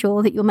making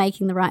sure that you're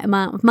making the right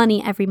amount of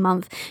money every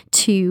month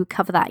to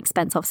cover that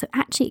expense off. So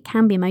actually, it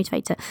can be a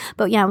motivator.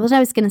 But yeah, what I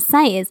was going to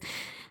say is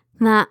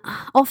that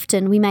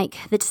often we make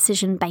the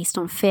decision based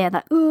on fear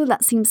that,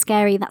 that seems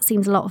scary, that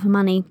seems a lot of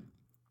money,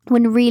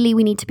 when really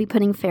we need to be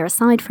putting fear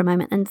aside for a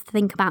moment and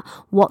think about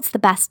what's the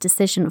best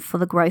decision for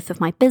the growth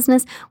of my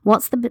business,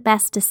 what's the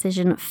best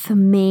decision for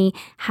me,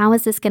 how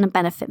is this going to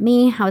benefit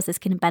me, how is this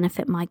going to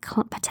benefit my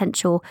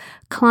potential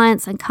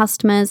clients and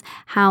customers,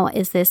 how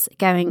is this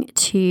going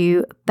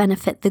to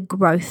benefit the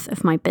growth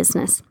of my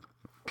business,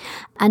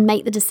 and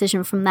make the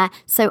decision from there.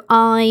 So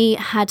I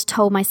had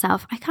told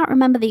myself, I can't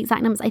remember the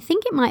exact numbers, I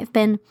think it might have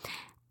been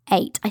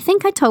 8. I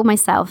think I told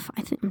myself,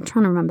 I'm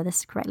trying to remember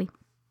this correctly.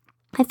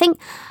 I think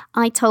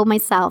I told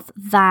myself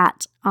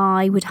that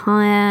I would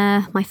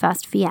hire my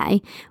first VA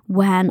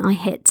when I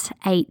hit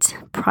 8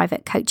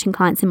 private coaching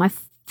clients in my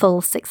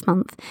full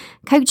 6-month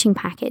coaching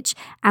package.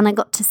 And I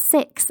got to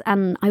 6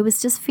 and I was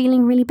just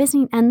feeling really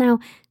busy. And now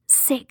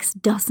 6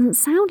 doesn't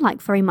sound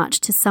like very much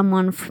to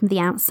someone from the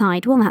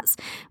outside. Well, that's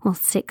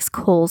 6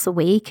 calls a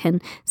week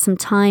and some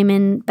time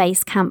in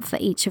Basecamp for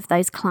each of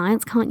those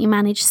clients. Can't you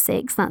manage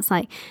 6? That's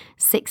like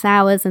 6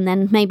 hours. And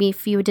then maybe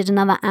if you did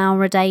another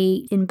hour a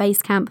day in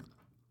Basecamp,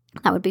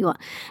 that would be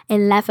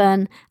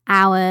 11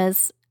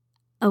 hours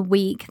a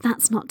week.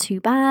 That's not too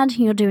bad.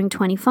 You're doing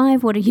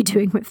 25. What are you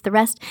doing with the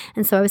rest?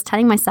 And so I was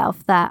telling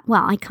myself that,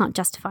 well, I can't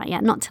justify it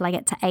yet. Not till I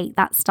get to 8.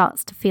 That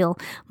starts to feel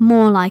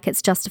more like it's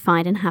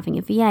justified in having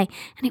a VA.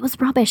 And it was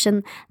rubbish.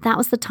 And that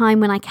was the time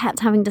when I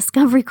kept having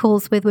discovery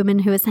calls with women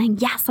who were saying,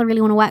 yes, I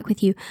really want to work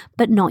with you,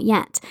 but not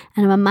yet.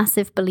 And I'm a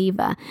massive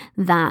believer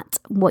that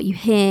what you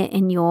hear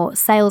in your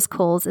sales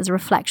calls is a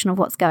reflection of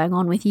what's going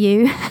on with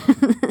you.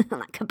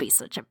 That could be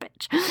such a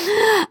bitch.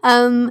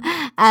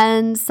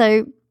 And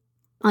so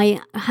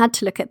I had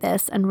to look at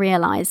this and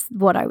realize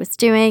what I was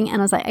doing.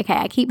 And I was like, okay,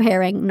 I keep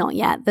hearing not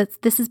yet.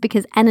 This is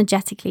because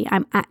energetically,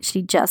 I'm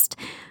actually just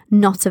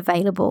not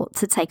available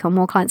to take on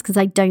more clients because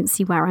I don't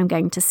see where I'm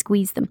going to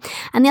squeeze them.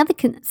 And the other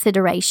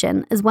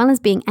consideration, as well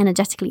as being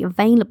energetically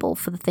available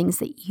for the things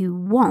that you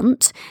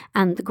want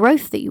and the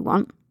growth that you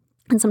want,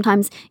 and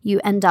sometimes you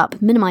end up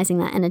minimizing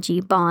that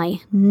energy by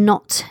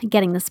not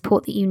getting the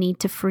support that you need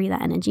to free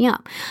that energy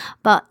up.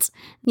 But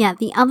yeah,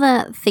 the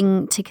other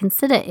thing to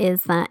consider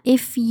is that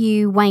if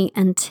you wait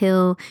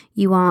until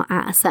you are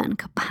at a certain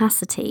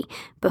capacity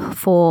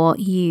before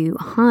you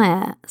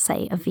hire,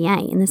 say, a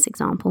VA in this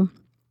example,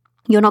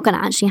 you're not going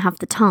to actually have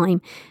the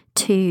time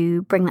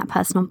to bring that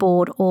person on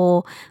board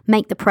or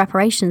make the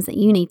preparations that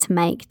you need to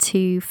make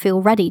to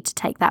feel ready to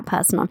take that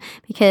person on,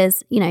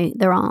 because,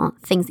 there are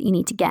things that you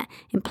need to get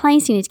in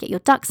place. You need to get your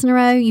ducks in a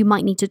row. You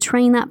might need to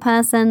train that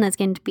person. There's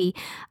going to be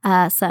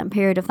a certain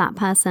period of that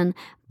person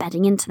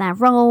bedding into their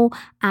role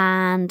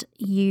and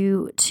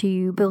you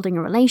to building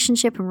a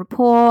relationship and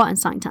rapport and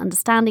starting to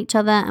understand each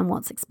other and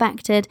what's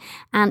expected.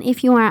 And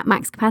if you are at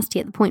max capacity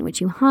at the point which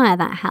you hire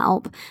that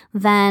help,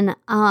 then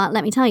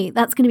let me tell you,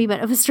 that's going to be a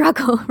bit of a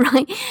struggle,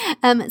 right?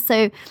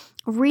 So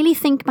really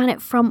think about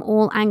it from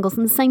all angles.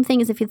 And the same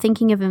thing as if you're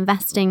thinking of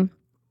investing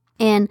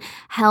in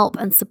help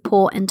and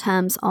support in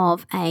terms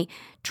of a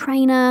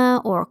trainer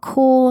or a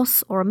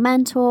course or a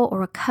mentor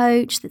or a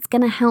coach that's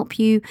going to help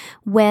you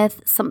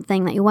with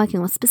something that you're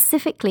working on.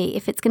 Specifically,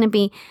 if it's going to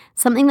be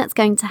something that's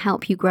going to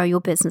help you grow your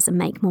business and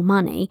make more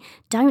money,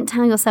 don't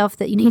tell yourself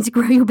that you need to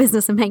grow your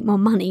business and make more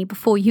money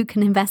before you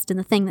can invest in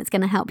the thing that's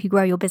going to help you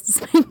grow your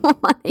business and make more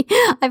money.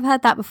 I've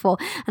heard that before,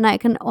 and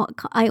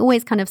I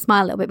always kind of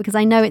smile a little bit because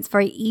I know it's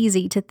very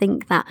easy to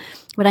think that,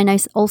 but I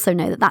also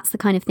know that that's the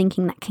kind of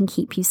thinking that can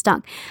keep you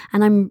stuck.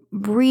 And I'm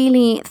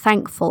really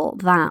thankful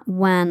that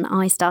when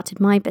I started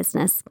my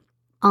business,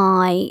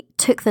 I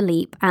took the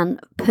leap and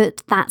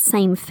put that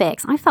same fear,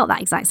 because I felt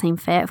that exact same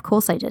fear, of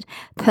course I did,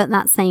 put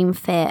that same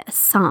fear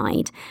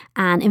aside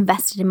and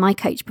invested in my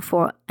coach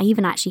before I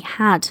even actually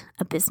had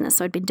a business.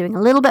 So I'd been doing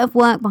a little bit of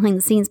work behind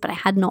the scenes, but I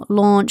had not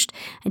launched.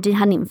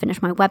 Hadn't even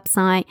finished my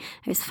website.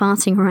 I was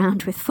farting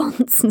around with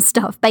fonts and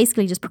stuff,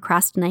 basically just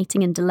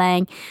procrastinating and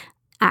delaying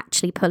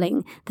actually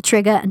pulling the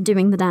trigger and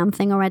doing the damn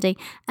thing already.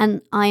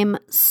 And I am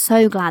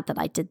so glad that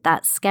I did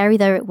that, scary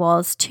though it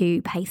was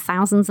to pay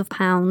thousands of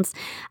pounds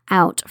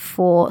out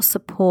for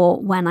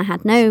support when I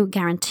had no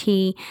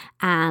guarantee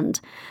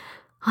and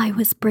I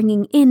was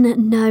bringing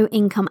in no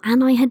income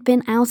and I had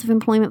been out of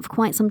employment for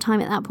quite some time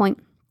at that point.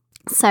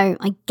 So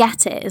I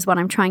get it, is what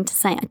I'm trying to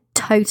say. I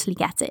totally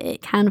get it.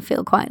 It can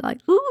feel quite like,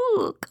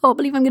 ooh, can't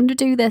believe I'm going to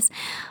do this.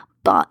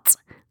 But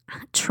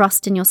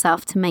trust in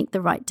yourself to make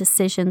the right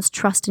decisions.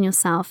 Trust in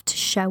yourself to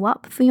show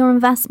up for your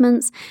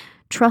investments.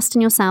 Trust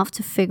in yourself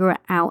to figure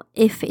it out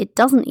if it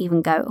doesn't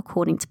even go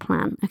according to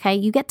plan. Okay,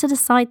 you get to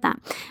decide that.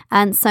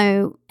 And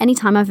so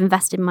anytime I've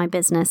invested in my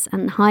business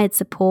and hired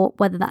support,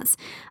 whether that's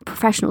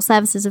professional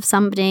services of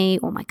somebody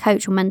or my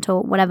coach or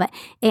mentor, whatever,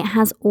 it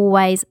has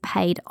always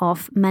paid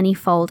off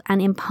manyfold.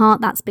 And in part,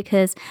 that's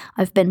because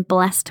I've been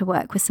blessed to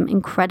work with some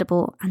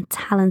incredible and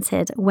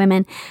talented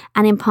women.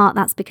 And in part,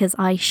 that's because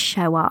I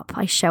show up.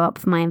 I show up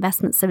for my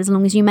investments. So as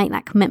long as you make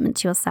that commitment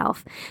to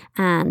yourself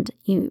and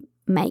you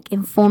make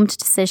informed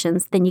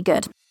decisions, then you're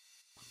good.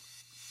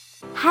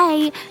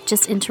 Hey,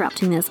 just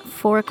interrupting this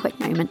for a quick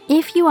moment.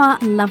 If you are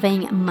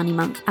loving Money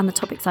Month and the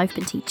topics I've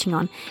been teaching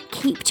on,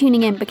 keep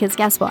tuning in because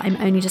guess what? I'm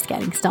only just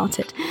getting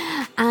started.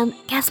 And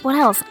guess what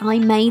else? I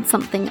made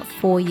something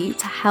for you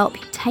to help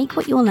you take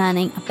what you're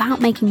learning about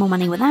making more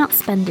money without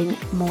spending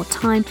more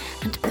time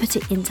and to put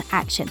it into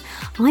action.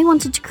 I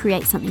wanted to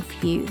create something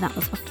for you that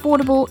was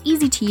affordable,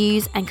 easy to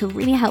use, and could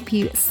really help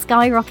you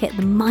skyrocket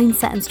the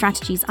mindset and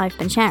strategies I've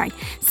been sharing.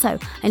 So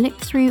I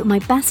looked through my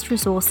best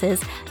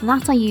resources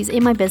that I use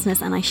in my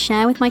business and I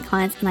share with my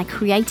clients, and I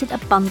created a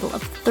bundle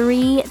of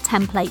 3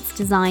 templates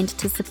designed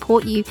to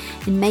support you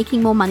in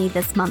making more money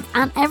this month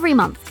and every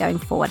month going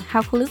forward.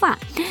 How cool is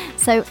that?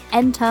 So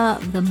enter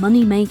the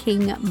Money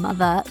Making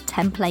Mother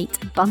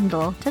template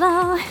bundle.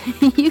 Ta-da!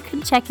 You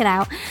can check it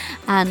out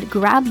and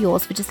grab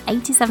yours for just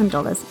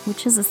 $87,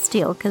 which is a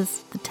steal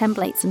because the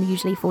templates are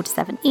usually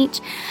 $47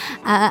 each,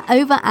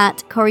 over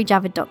at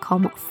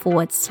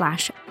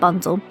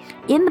CoreyJavid.com/bundle.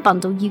 In the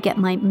bundle, you get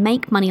my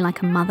Make Money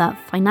Like a Mother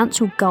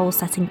financial goal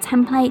setting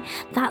template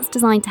that's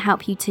designed to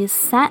help you to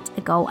set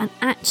a goal and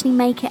actually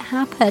make it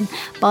happen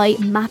by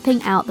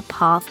mapping out the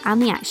path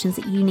and the actions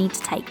that you need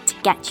to take to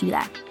get you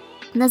there.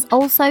 And there's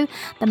also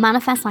the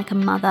Manifest Like a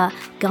Mother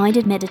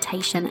guided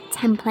meditation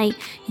template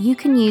you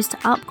can use to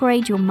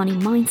upgrade your money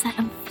mindset.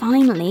 And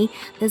finally,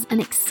 there's an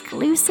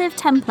exclusive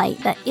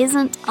template that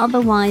isn't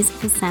otherwise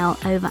for sale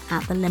over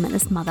at the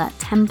Limitless Mother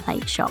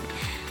template shop.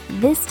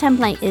 This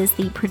template is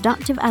the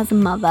Productive as a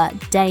Mother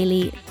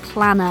Daily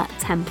Planner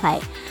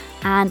template.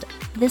 And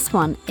this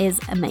one is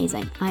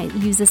amazing. I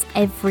use this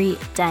every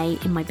day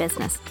in my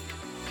business.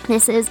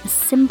 This is a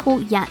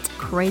simple yet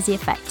crazy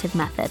effective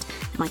method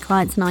my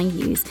clients and I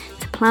use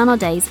to plan our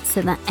days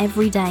so that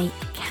every day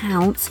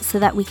counts, so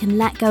that we can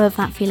let go of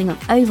that feeling of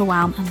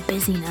overwhelm and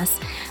busyness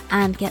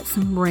and get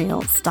some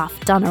real stuff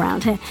done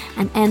around here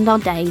and end our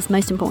days,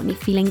 most importantly,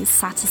 feeling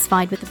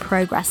satisfied with the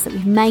progress that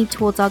we've made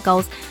towards our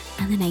goals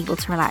and then able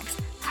to relax.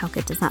 How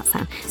good does that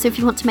sound? So if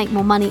you want to make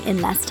more money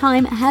in less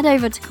time, head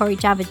over to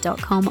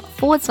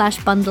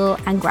CoreyJavid.com/bundle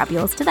and grab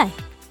yours today.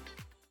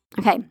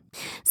 Okay,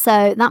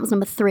 so that was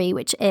number 3,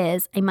 which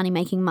is a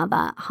money-making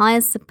mother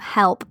hires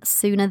help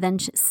sooner than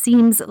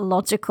seems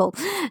logical.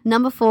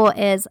 Number 4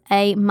 is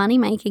a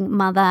money-making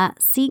mother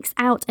seeks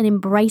out and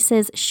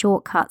embraces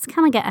shortcuts.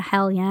 Can I get a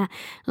hell yeah?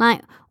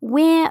 Like,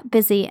 we're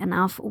busy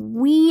enough.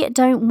 We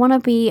don't want to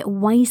be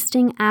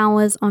wasting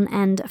hours on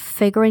end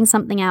figuring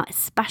something out,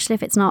 especially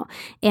if it's not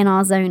in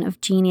our zone of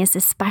genius,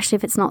 especially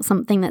if it's not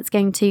something that's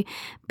going to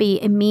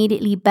be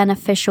immediately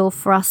beneficial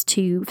for us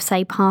to,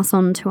 say, pass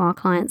on to our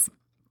clients.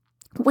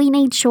 We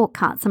need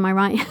shortcuts, am I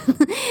right?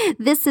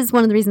 This is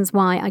one of the reasons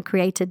why I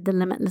created the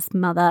Limitless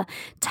Mother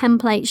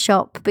template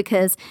shop,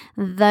 because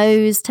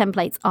those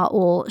templates are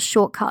all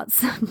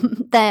shortcuts.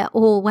 They're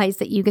all ways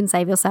that you can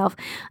save yourself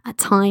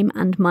time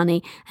and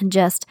money and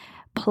just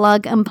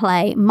plug and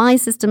play my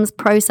systems,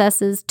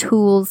 processes,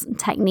 tools, and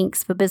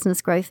techniques for business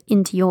growth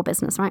into your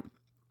business, right?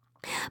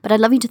 But I'd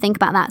love you to think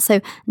about that.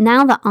 So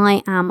now that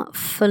I am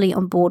fully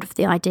on board with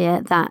the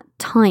idea that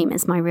time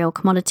is my real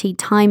commodity,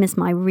 time is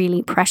my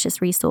really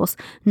precious resource,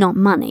 not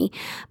money,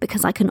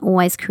 because I can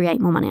always create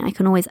more money, I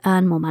can always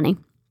earn more money,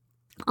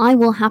 I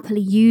will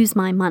happily use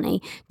my money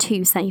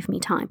to save me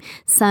time.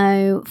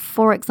 So,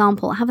 for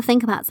example, have a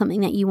think about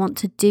something that you want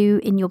to do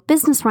in your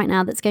business right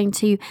now that's going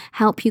to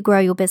help you grow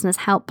your business,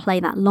 help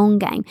play that long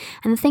game.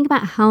 And think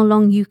about how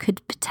long you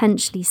could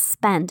potentially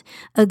spend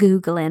a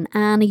Googling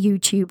and a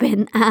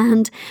YouTubing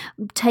and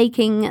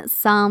taking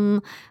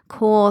some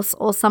course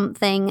or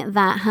something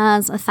that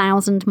has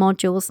 1,000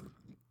 modules.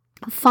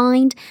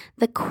 Find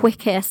the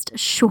quickest,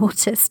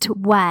 shortest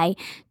way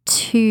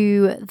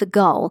to the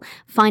goal.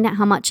 Find out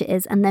how much it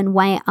is and then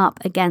weigh it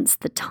up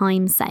against the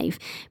time save.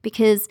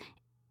 Because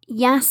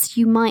yes,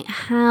 you might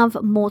have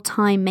more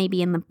time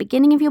maybe in the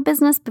beginning of your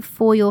business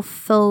before you're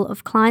full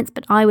of clients,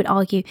 but I would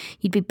argue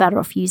you'd be better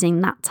off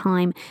using that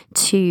time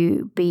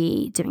to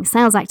be doing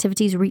sales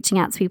activities, reaching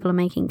out to people and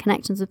making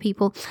connections with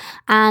people.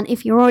 And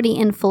if you're already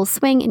in full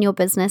swing in your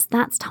business,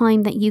 that's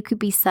time that you could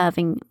be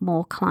serving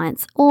more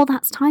clients, or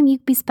that's time you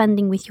could be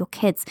spending with your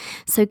kids.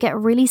 So get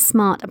really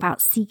smart about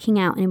seeking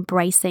out and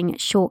embracing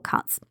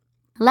shortcuts.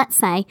 Let's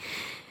say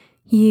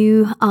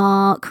you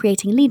are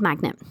creating a lead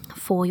magnet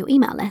for your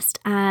email list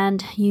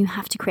and you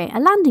have to create a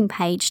landing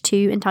page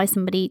to entice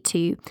somebody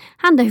to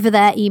hand over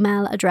their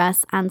email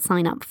address and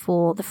sign up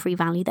for the free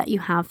value that you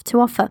have to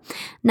offer.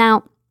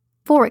 Now,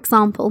 for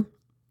example,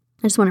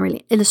 I just want to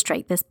really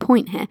illustrate this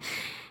point here.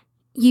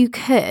 You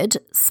could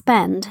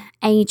spend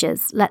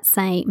ages, let's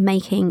say,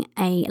 making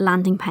a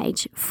landing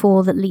page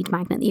for the lead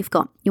magnet that you've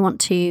got. You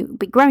want to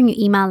be growing your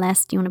email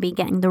list. You want to be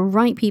getting the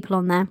right people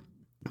on there.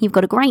 You've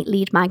got a great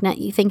lead magnet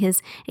you think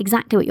is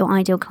exactly what your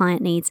ideal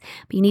client needs,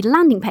 but you need a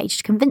landing page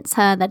to convince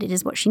her that it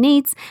is what she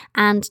needs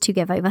and to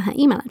give over her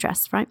email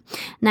address, right?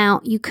 Now,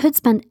 you could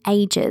spend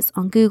ages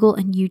on Google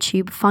and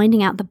YouTube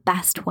finding out the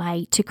best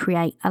way to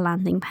create a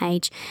landing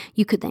page.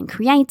 You could then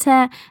create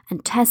it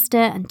and test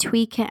it and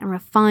tweak it and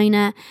refine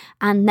it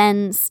and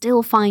then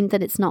still find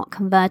that it's not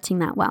converting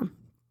that well.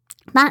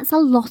 That's a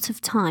lot of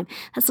time.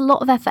 That's a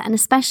lot of effort. And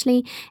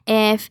especially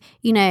if,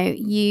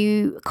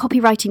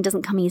 copywriting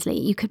doesn't come easily.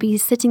 You could be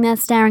sitting there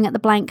staring at the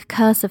blank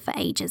cursor for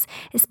ages,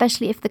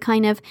 especially if the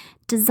kind of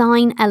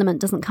design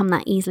element doesn't come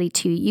that easily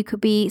to you. You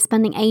could be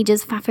spending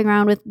ages faffing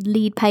around with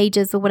lead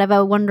pages or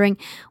whatever, wondering,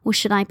 well,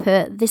 should I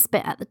put this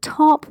bit at the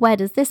top? Where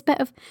does this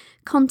bit of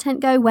content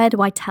go? Where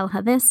do I tell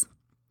her this?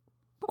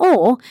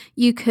 Or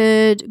you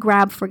could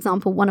grab, for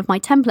example, one of my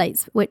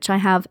templates, which I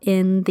have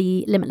in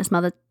the Limitless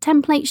Mother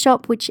template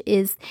shop, which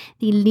is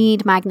the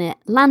lead magnet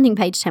landing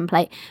page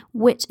template,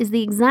 which is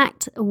the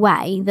exact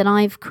way that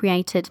I've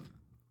created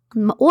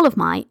all of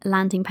my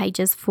landing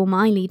pages for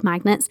my lead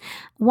magnets,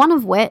 one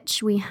of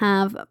which we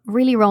have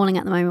really rolling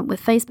at the moment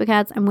with Facebook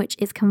ads and which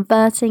is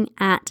converting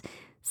at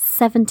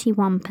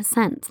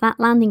 71%. That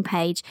landing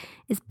page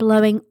is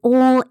blowing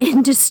all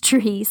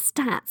industry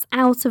stats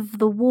out of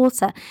the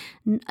water.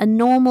 A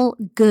normal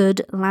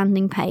good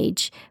landing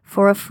page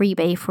for a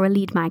freebie, for a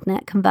lead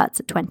magnet,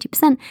 converts at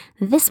 20%.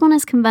 This one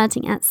is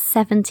converting at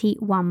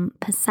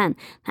 71%.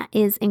 That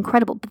is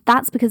incredible. But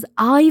that's because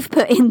I've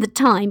put in the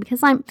time,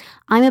 because I'm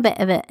a bit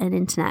of an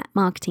internet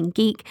marketing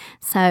geek.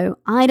 So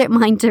I don't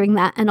mind doing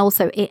that. And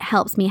also it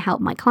helps me help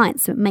my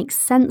clients. So it makes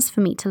sense for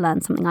me to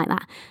learn something like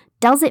that.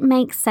 Does it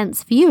make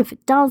sense for you? If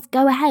it does,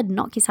 go ahead,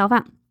 knock yourself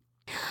out.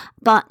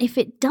 But if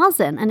it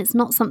doesn't, and it's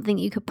not something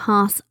you could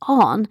pass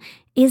on,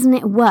 isn't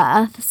it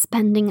worth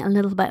spending a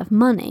little bit of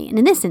money? And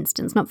in this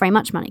instance, not very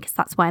much money, because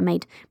that's why I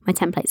made my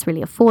templates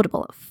really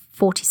affordable at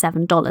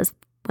 $47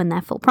 when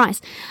they're full price.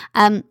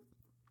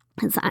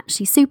 It's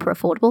actually super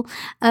affordable,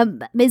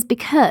 is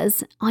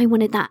because I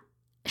wanted that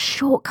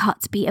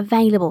shortcut to be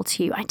available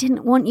to you. I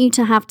didn't want you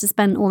to have to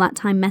spend all that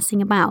time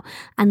messing about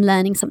and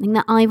learning something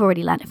that I've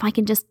already learned, if I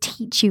can just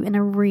teach you in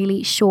a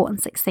really short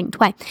and succinct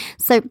way.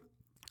 So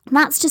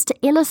that's just to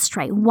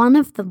illustrate one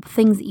of the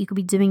things that you could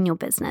be doing in your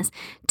business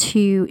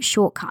to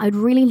shortcut. I'd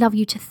really love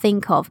you to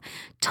think of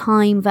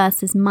time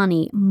versus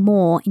money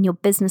more in your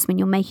business when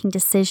you're making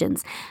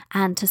decisions,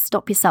 and to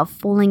stop yourself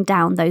falling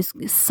down those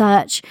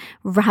search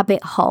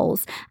rabbit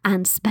holes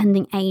and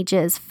spending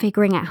ages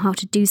figuring out how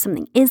to do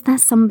something. Is there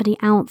somebody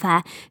out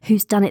there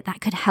who's done it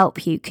that could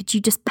help you? Could you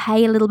just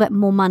pay a little bit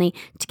more money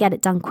to get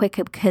it done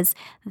quicker? Because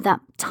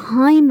that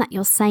time that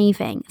you're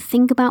saving,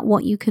 think about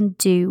what you can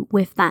do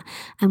with that.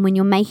 And when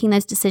you're making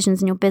those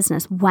decisions in your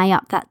business, weigh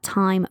up that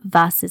time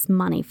versus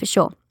money for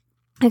sure.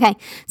 Okay,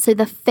 so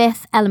the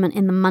fifth element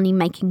in the Money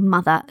Making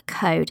Mother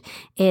code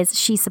is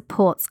she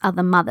supports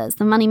other mothers.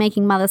 The Money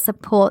Making Mother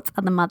supports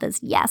other mothers.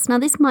 Yes, now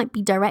this might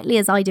be directly,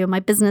 as I do in my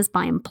business,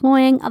 by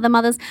employing other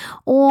mothers,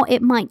 or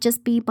it might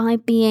just be by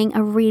being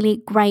a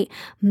really great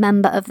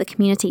member of the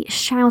community.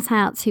 Shout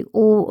out to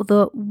all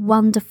the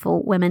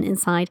wonderful women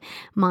inside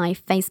my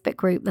Facebook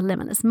group, The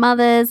Limitless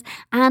Mothers,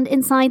 and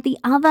inside the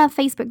other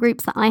Facebook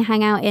groups that I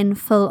hang out in,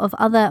 full of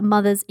other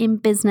mothers in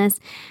business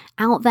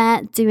out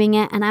there doing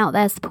it and out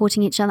there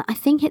supporting each other. I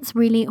think it's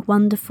really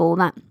wonderful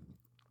that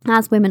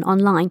as women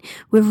online,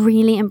 we're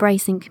really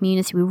embracing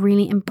community. We're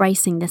really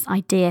embracing this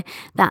idea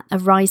that a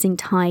rising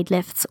tide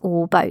lifts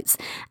all boats.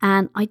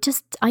 And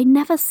I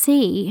never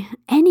see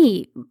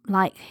any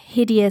like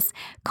hideous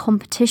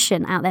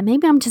competition out there.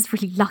 Maybe I'm just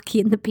really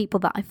lucky in the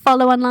people that I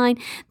follow online,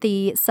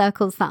 the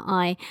circles that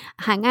I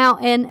hang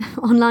out in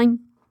online.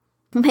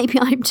 Maybe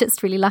I'm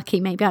just really lucky.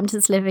 Maybe I'm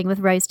just living with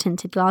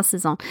rose-tinted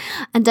glasses on.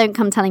 And don't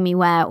come telling me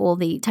where all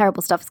the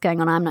terrible stuff is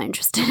going on. I'm not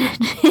interested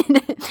in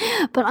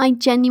it. But I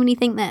genuinely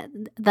think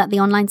that the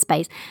online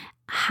space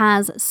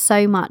has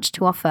so much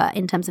to offer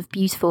in terms of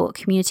beautiful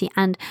community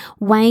and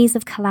ways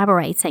of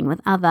collaborating with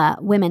other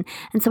women.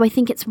 And so I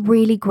think it's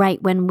really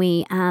great when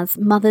we as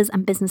mothers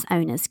and business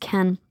owners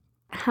can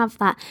have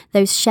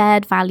those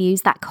shared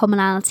values, that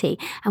commonality,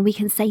 and we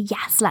can say,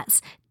 yes,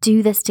 let's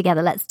do this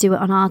together, let's do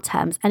it on our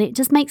terms. And it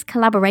just makes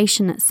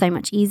collaboration so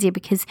much easier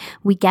because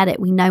we get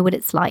it, we know what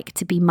it's like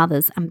to be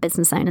mothers and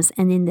business owners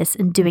and in this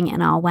and doing it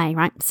in our way,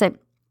 right? So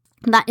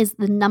that is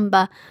the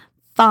number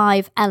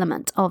 5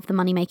 element of the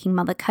Money Making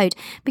Mother code.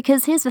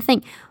 Because here's the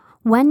thing,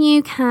 when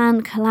you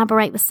can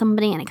collaborate with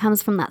somebody and it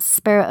comes from that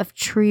spirit of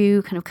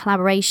true kind of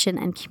collaboration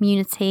and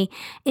community,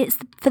 it's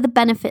for the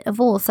benefit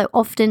of all. So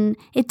often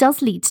it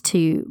does lead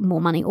to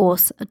more money or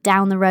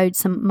down the road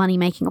some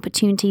money-making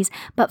opportunities,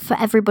 but for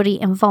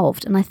everybody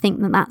involved. And I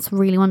think that that's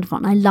really wonderful.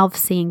 And I love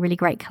seeing really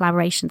great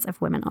collaborations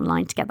of women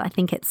online together. I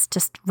think it's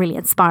just really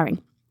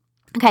inspiring.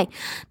 Okay,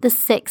 the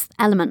 6th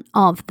element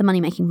of the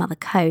Money Making Mother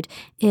code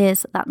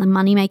is that the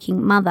Money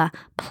Making Mother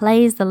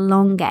plays the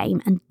long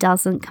game and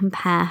doesn't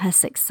compare her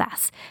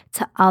success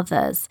to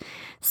others.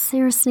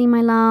 Seriously,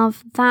 my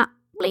love, that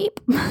bleep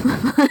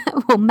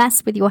will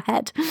mess with your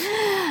head.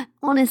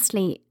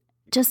 Honestly,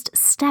 just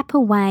step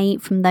away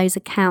from those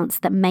accounts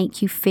that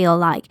make you feel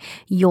like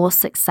your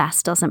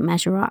success doesn't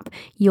measure up.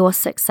 Your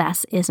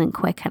success isn't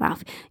quick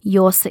enough.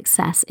 Your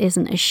success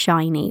isn't as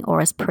shiny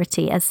or as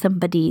pretty as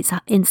somebody's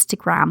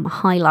Instagram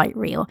highlight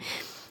reel.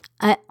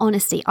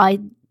 Honestly, I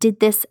did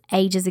this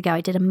ages ago.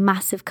 I did a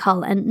massive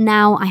cull and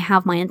now I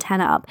have my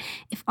antenna up.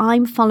 If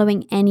I'm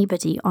following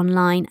anybody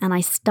online and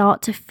I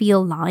start to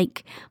feel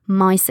like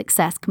my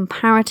success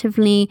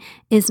comparatively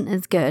isn't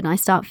as good, and I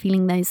start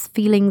feeling those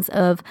feelings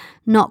of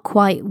not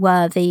quite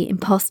worthy,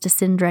 imposter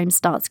syndrome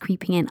starts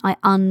creeping in, I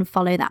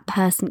unfollow that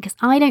person because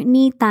I don't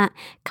need that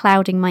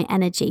clouding my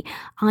energy.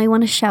 I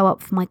want to show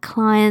up for my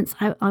clients.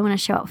 I want to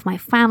show up for my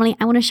family.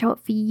 I want to show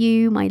up for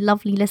you, my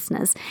lovely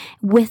listeners,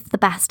 with the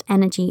best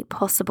energy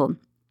possible.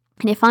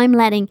 And if I'm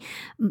letting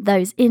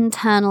those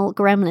internal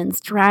gremlins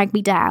drag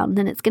me down,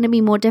 then it's going to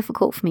be more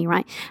difficult for me,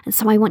 right? And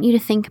so I want you to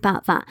think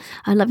about that.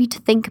 I'd love you to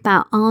think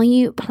about, are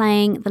you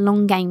playing the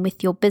long game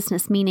with your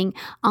business? Meaning,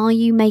 are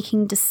you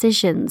making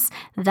decisions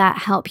that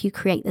help you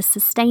create this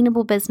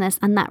sustainable business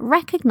and that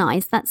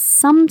recognize that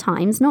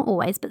sometimes, not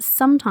always, but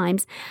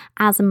sometimes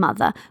as a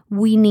mother,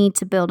 we need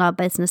to build our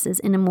businesses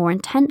in a more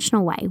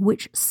intentional way,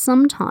 which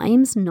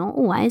sometimes, not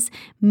always,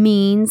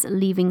 means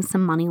leaving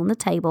some money on the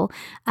table.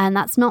 And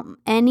that's not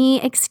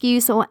any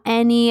excuse or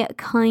any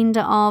kind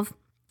of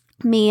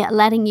me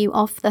letting you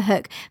off the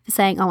hook for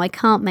saying, oh, I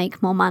can't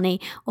make more money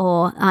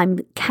or I'm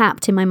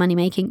capped in my money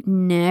making.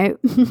 No,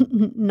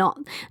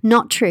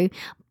 not true.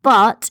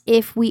 But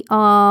if we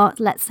are,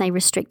 let's say,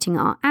 restricting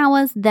our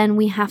hours, then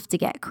we have to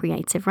get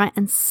creative, right?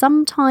 And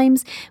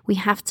sometimes we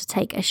have to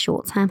take a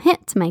short-term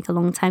hit to make a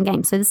long-term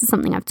gain. So this is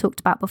something I've talked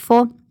about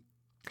before.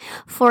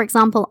 For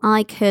example,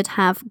 I could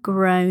have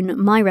grown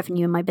my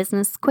revenue in my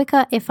business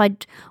quicker if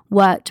I'd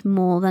worked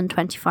more than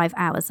 25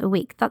 hours a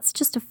week. That's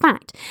just a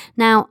fact.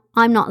 Now,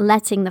 I'm not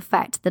letting the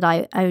fact that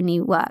I only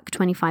work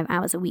 25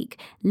 hours a week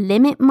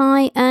limit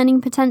my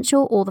earning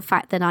potential or the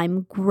fact that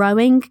I'm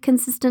growing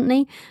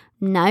consistently.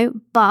 No,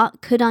 but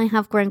could I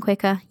have grown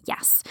quicker?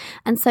 Yes.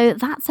 And so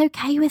that's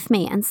okay with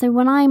me. And so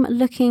when I'm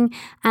looking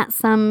at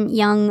some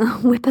young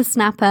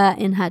whippersnapper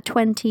in her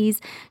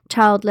 20s,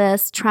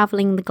 childless,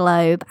 traveling the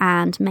globe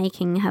and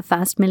making her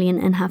first million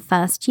in her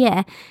first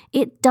year,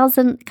 it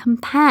doesn't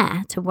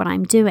compare to what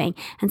I'm doing.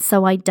 And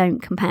so I don't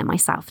compare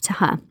myself to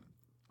her.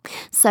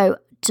 So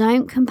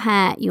don't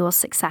compare your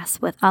success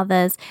with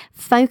others.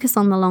 Focus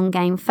on the long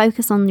game.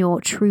 Focus on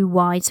your true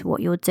why to what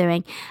you're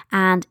doing.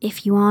 And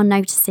if you are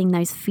noticing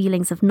those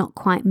feelings of not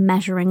quite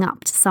measuring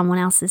up to someone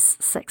else's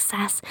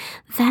success,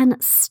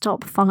 then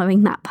stop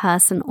following that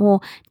person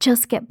or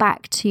just get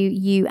back to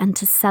you and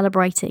to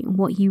celebrating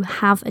what you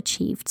have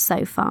achieved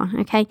so far.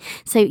 Okay.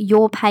 So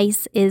your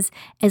pace is,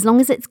 as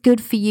long as it's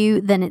good for you,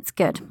 then it's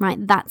good,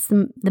 right? That's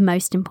the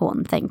most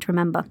important thing to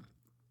remember.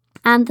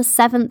 And the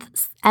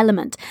seventh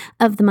element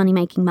of the Money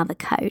Making Mother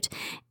Code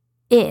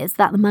is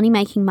that the Money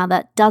Making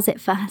Mother does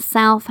it for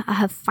herself,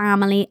 her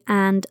family,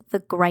 and the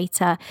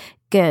greater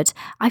good.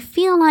 I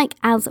feel like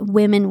as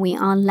women, we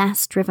are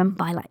less driven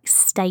by like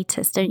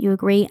status, don't you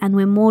agree? And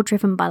we're more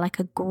driven by like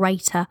a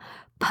greater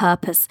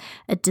purpose,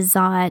 a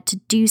desire to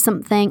do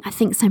something. I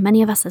think so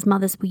many of us as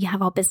mothers, we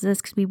have our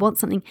business because we want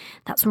something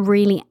that's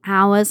really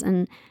ours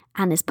and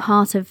is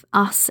part of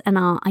us and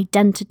our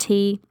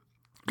identity.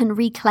 And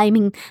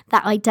reclaiming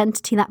that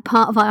identity, that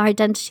part of our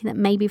identity that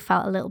maybe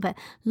felt a little bit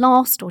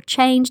lost or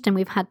changed, and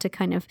we've had to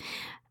kind of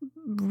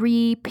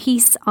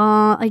re-piece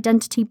our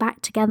identity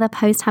back together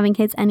post having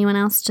kids. Anyone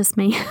else? Just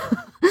me.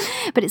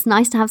 But it's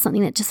nice to have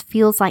something that just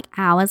feels like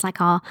ours, like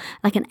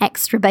an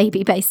extra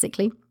baby,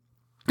 basically.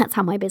 That's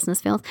how my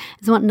business feels.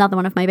 It's another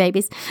one of my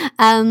babies.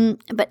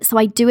 But so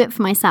I do it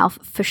for myself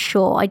for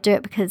sure. I do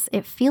it because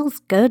it feels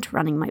good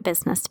running my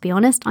business, to be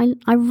honest.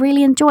 I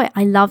really enjoy it.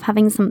 I love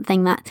having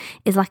something that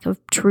is like a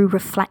true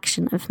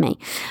reflection of me.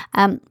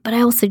 But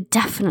I also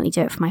definitely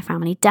do it for my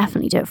family,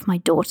 definitely do it for my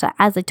daughter,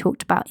 as I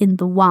talked about in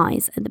the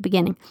whys at the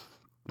beginning.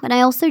 But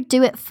I also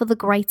do it for the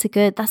greater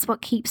good. That's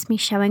what keeps me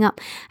showing up.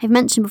 I've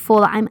mentioned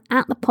before that I'm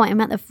at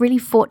the really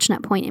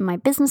fortunate point in my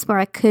business where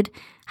I could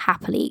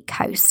happily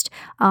coast.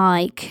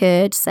 I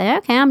could say,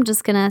 okay, I'm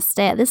just going to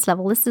stay at this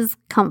level. This is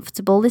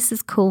comfortable. This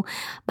is cool.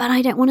 But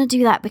I don't want to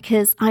do that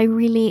because I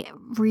really,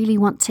 really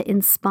want to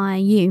inspire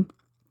you.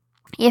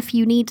 If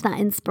you need that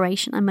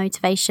inspiration and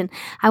motivation,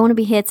 I want to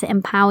be here to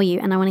empower you,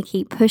 and I want to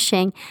keep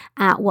pushing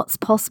at what's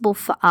possible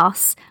for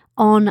us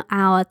on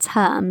our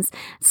terms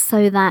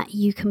so that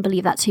you can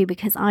believe that too,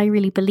 because I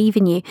really believe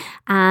in you.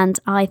 And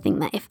I think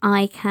that if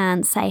I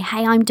can say,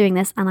 hey, I'm doing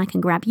this, and I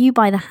can grab you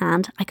by the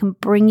hand, I can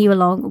bring you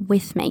along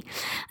with me.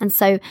 And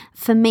so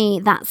for me,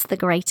 that's the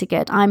greater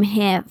good. I'm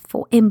here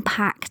for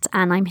impact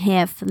and I'm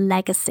here for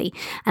legacy.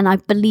 And I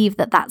believe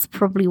that that's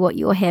probably what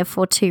you're here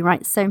for too,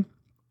 right? So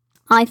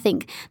I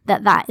think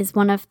that is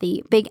one of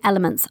the big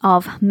elements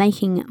of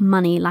making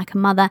money like a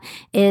mother,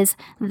 is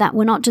that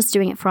we're not just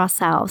doing it for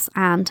ourselves,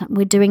 and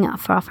we're doing it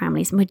for our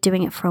families, and we're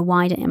doing it for a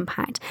wider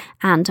impact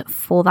and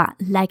for that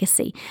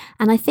legacy.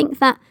 And I think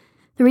that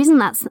the reason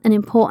that's an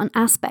important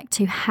aspect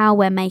to how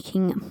we're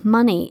making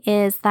money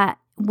is that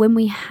when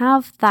we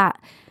have that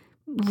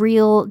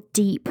real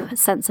deep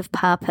sense of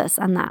purpose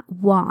and that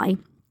why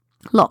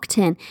locked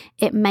in,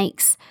 it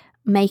makes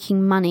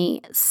making money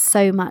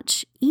so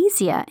much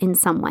easier in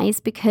some ways,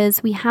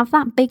 because we have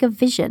that bigger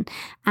vision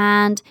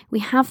and we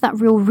have that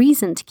real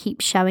reason to keep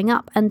showing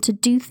up and to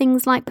do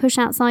things like push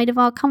outside of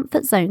our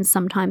comfort zones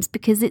sometimes,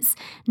 because it's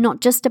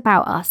not just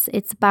about us,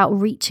 it's about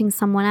reaching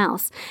someone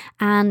else.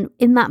 And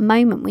in that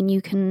moment when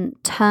you can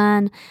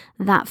turn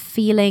that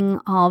feeling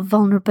of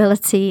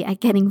vulnerability at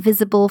getting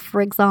visible,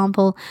 for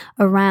example,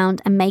 around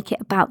and make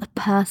it about the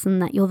person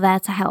that you're there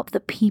to help,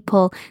 the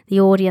people, the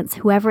audience,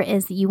 whoever it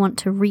is that you want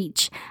to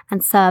reach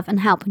and serve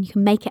and help, and you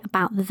can make it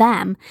about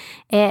them,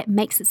 it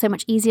makes it so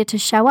much easier to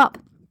show up.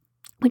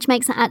 which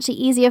makes it actually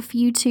easier for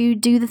you to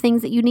do the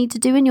things that you need to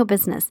do in your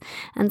business.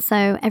 And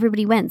so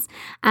everybody wins.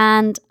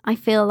 And I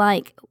feel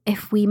like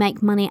if we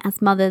make money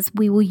as mothers,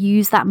 we will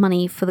use that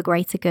money for the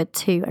greater good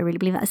too. I really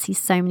believe that. I see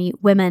so many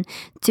women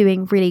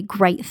doing really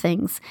great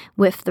things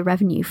with the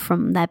revenue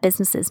from their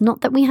businesses. Not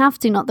that we have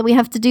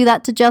to do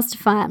that to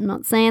justify it. I'm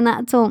not saying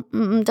that at all.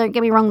 Don't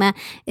get me wrong there.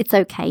 It's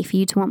okay for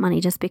you to want money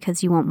just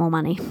because you want more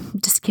money.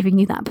 I'm just giving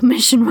you that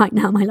permission right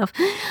now, my love.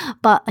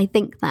 But I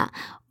think that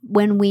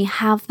when we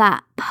have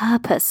that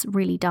purpose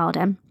really dialed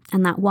in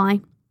and that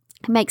why,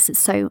 it makes it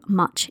so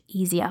much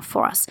easier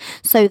for us.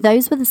 So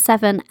those were the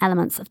 7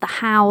 elements of the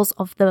hows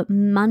of the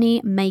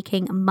money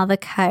making mother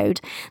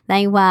code.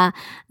 They were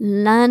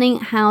learning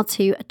how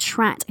to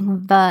attract and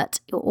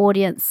convert your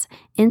audience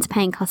into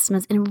paying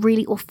customers in a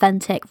really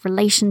authentic,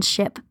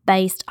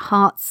 relationship-based,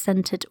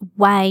 heart-centered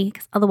way,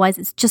 because otherwise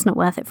it's just not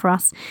worth it for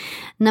us.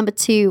 Number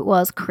 2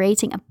 was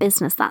creating a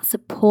business that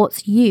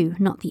supports you,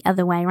 not the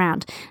other way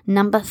around.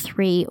 Number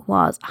 3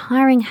 was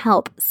hiring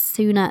help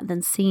sooner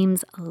than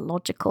seems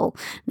logical.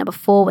 Number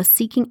 4 was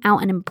seeking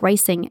out and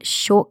embracing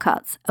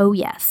shortcuts. Oh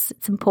yes,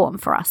 it's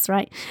important for us,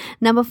 right?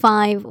 Number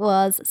 5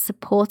 was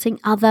supporting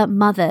other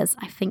mothers.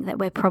 I think that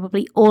we're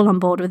probably all on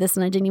board with this,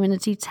 and I didn't even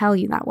need to tell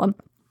you that one.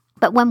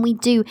 But when we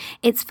do,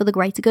 it's for the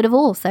greater good of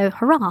all. So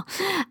hurrah.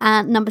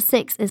 And number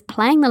 6 is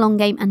playing the long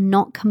game and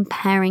not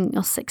comparing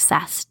your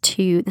success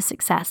to the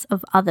success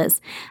of others.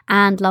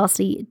 And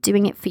lastly,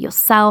 doing it for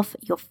yourself,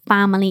 your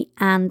family,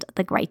 and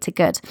the greater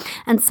good.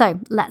 And so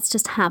let's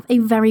just have a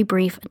very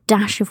brief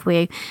dash of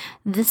woo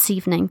this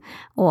evening,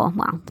 or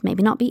well,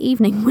 maybe not be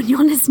evening when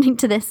you're listening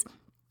to this.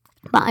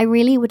 But I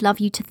really would love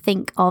you to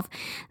think of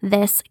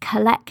this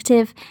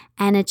collective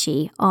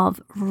energy of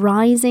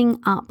rising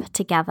up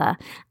together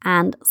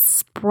and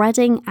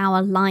spreading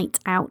our light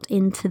out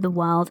into the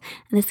world.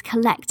 And this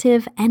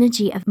collective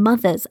energy of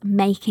mothers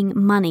making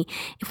money.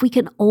 If we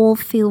can all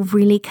feel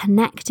really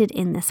connected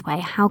in this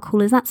way, how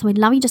cool is that? So I'd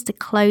love you just to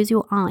close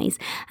your eyes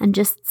and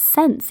just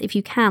sense, if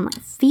you can,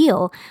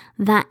 feel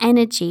that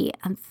energy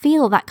and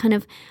feel that kind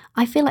of,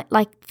 I feel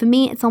like for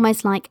me, it's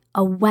almost like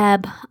a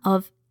web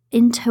of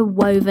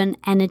interwoven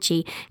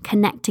energy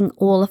connecting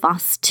all of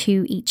us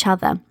to each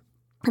other.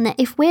 And that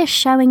if we're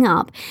showing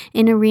up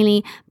in a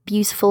really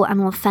beautiful and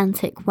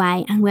authentic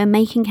way and we're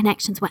making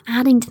connections, we're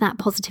adding to that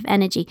positive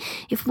energy.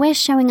 If we're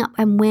showing up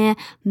and we're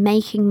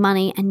making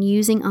money and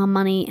using our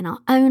money in our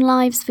own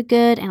lives for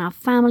good, in our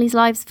families'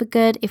 lives for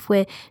good, if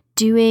we're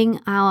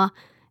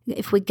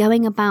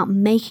going about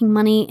making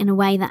money in a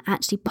way that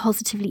actually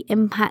positively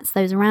impacts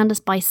those around us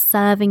by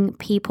serving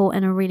people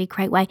in a really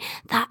great way,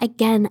 that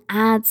again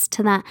adds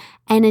to that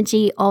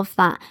energy of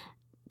that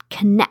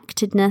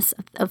connectedness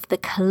of the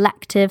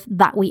collective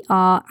that we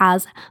are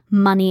as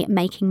money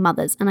making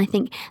mothers. And I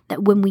think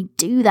that when we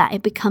do that,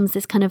 it becomes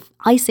this kind of,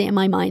 I see it in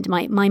my mind,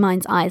 my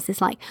mind's eye, is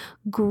this like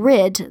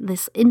grid,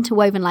 this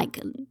interwoven like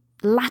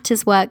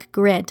lattice work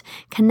grid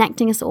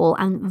connecting us all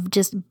and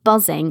just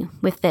buzzing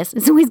with this.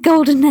 It's always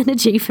golden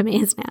energy for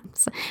me, isn't it?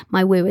 So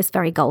my woo is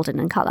very golden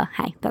in colour.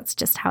 Hey, that's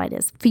just how it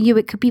is. For you,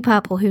 it could be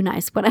purple, who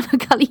knows, whatever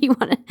colour you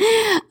want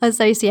to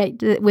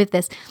associate with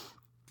this.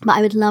 But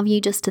I would love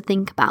you just to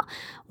think about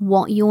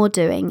what you're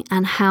doing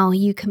and how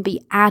you can be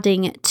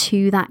adding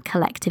to that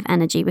collective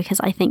energy,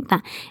 because I think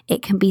that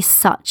it can be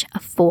such a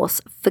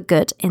force for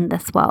good in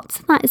this world.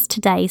 So that is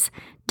today's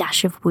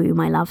dash of woo,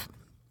 my love.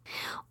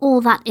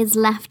 All that is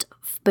left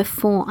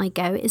before I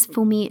go is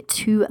for me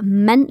to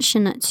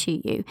mention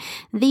to you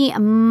the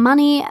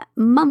Money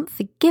Month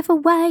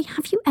giveaway.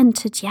 Have you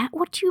entered yet?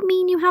 What do you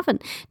mean you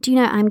haven't? Do you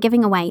know I'm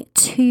giving away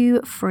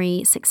 2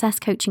 free success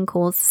coaching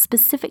calls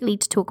specifically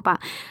to talk about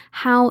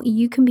how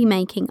you can be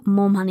making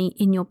more money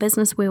in your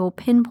business. We will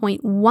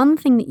pinpoint one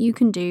thing that you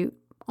can do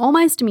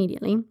almost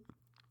immediately,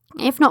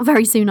 if not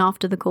very soon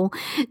after the call,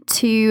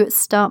 to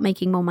start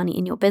making more money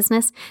in your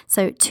business.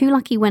 So 2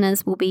 lucky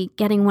winners will be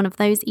getting one of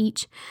those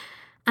each.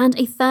 And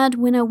a 3rd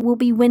winner will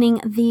be winning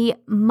the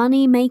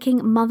Money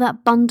Making Mother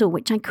Bundle,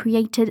 which I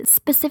created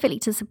specifically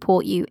to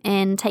support you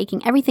in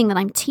taking everything that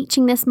I'm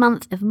teaching this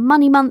month of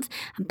Money Month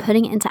and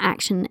putting it into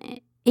action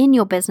in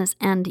your business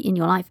and in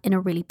your life in a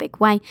really big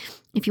way.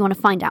 If you want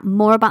to find out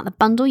more about the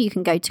bundle, you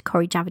can go to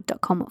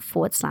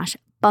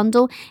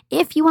CoriJavid.com/bundle.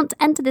 If you want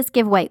to enter this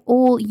giveaway,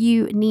 all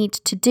you need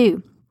to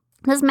do,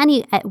 there's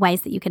many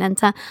ways that you can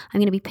enter. I'm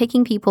going to be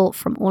picking people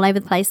from all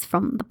over the place,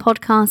 from the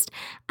podcast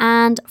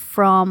and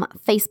from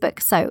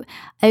Facebook. So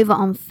over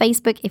on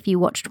Facebook, if you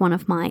watched one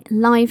of my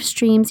live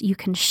streams, you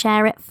can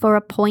share it for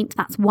a point.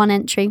 That's 1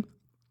 entry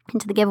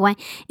into the giveaway.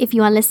 If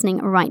you are listening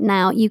right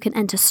now, you can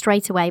enter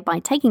straight away by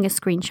taking a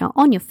screenshot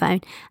on your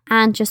phone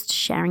and just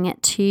sharing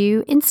it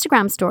to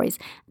Instagram stories.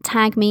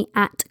 Tag me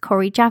at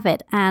Cori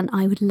Javid, and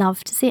I would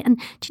love to see it. And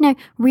do you know,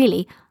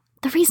 really,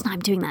 the reason I'm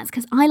doing that is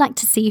because I like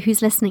to see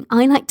who's listening.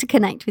 I like to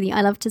connect with you.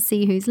 I love to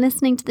see who's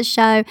listening to the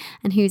show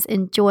and who's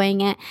enjoying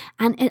it.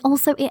 And it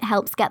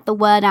helps get the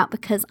word out,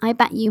 because I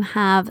bet you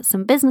have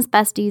some business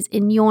besties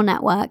in your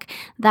network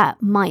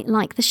that might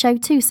like the show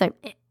too. So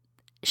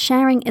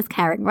sharing is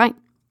caring, right?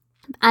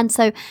 And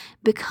so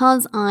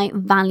because I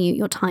value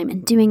your time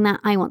in doing that,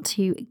 I want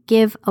to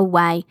give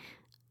away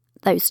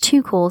those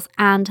 2 calls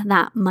and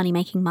that Money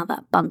Making Mother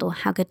bundle.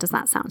 How good does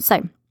that sound?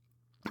 So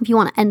if you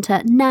want to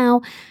enter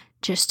now,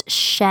 just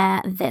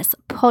share this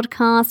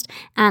podcast.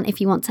 And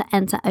if you want to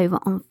enter over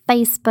on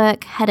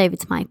Facebook, head over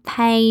to my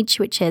page,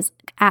 which is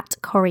at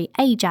Corrie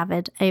A.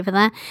 Javid over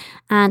there,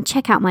 and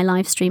check out my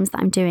live streams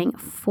that I'm doing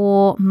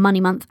for Money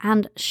Month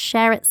and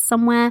share it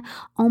somewhere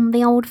on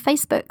the old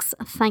Facebooks.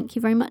 Thank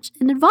you very much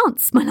in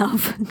advance, my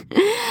love.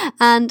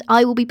 And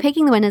I will be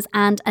picking the winners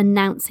and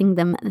announcing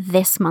them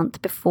this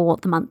month before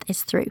the month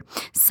is through.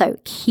 So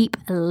keep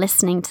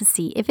listening to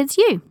see if it's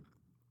you.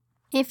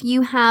 If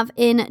you have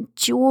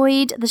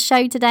enjoyed the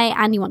show today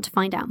and you want to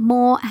find out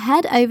more,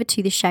 head over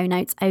to the show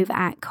notes over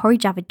at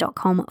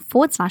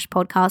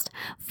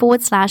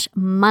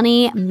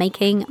corriejavid.com/podcast/money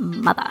making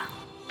mother.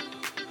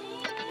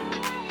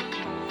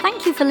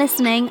 Thank you for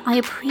listening. I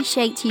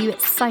appreciate you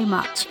so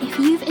much. If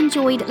you've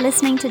enjoyed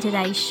listening to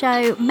today's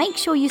show, make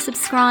sure you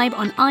subscribe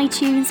on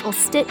iTunes or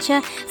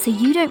Stitcher so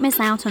you don't miss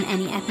out on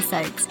any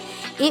episodes.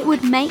 It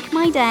would make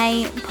my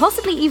day,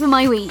 possibly even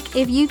my week,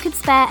 if you could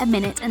spare a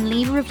minute and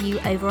leave a review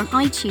over on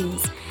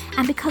iTunes.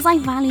 And because I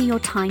value your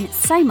time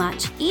so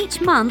much, each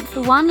month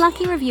one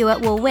lucky reviewer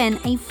will win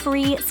a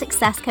free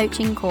success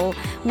coaching call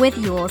with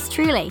yours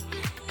truly.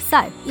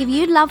 So, if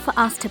you'd love for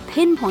us to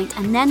pinpoint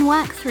and then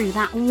work through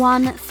that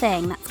one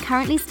thing that's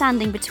currently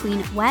standing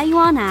between where you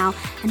are now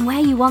and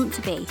where you want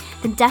to be,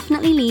 then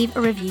definitely leave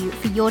a review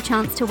for your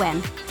chance to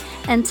win.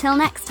 Until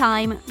next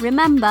time,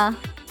 remember,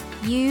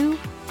 you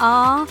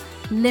are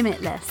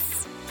limitless.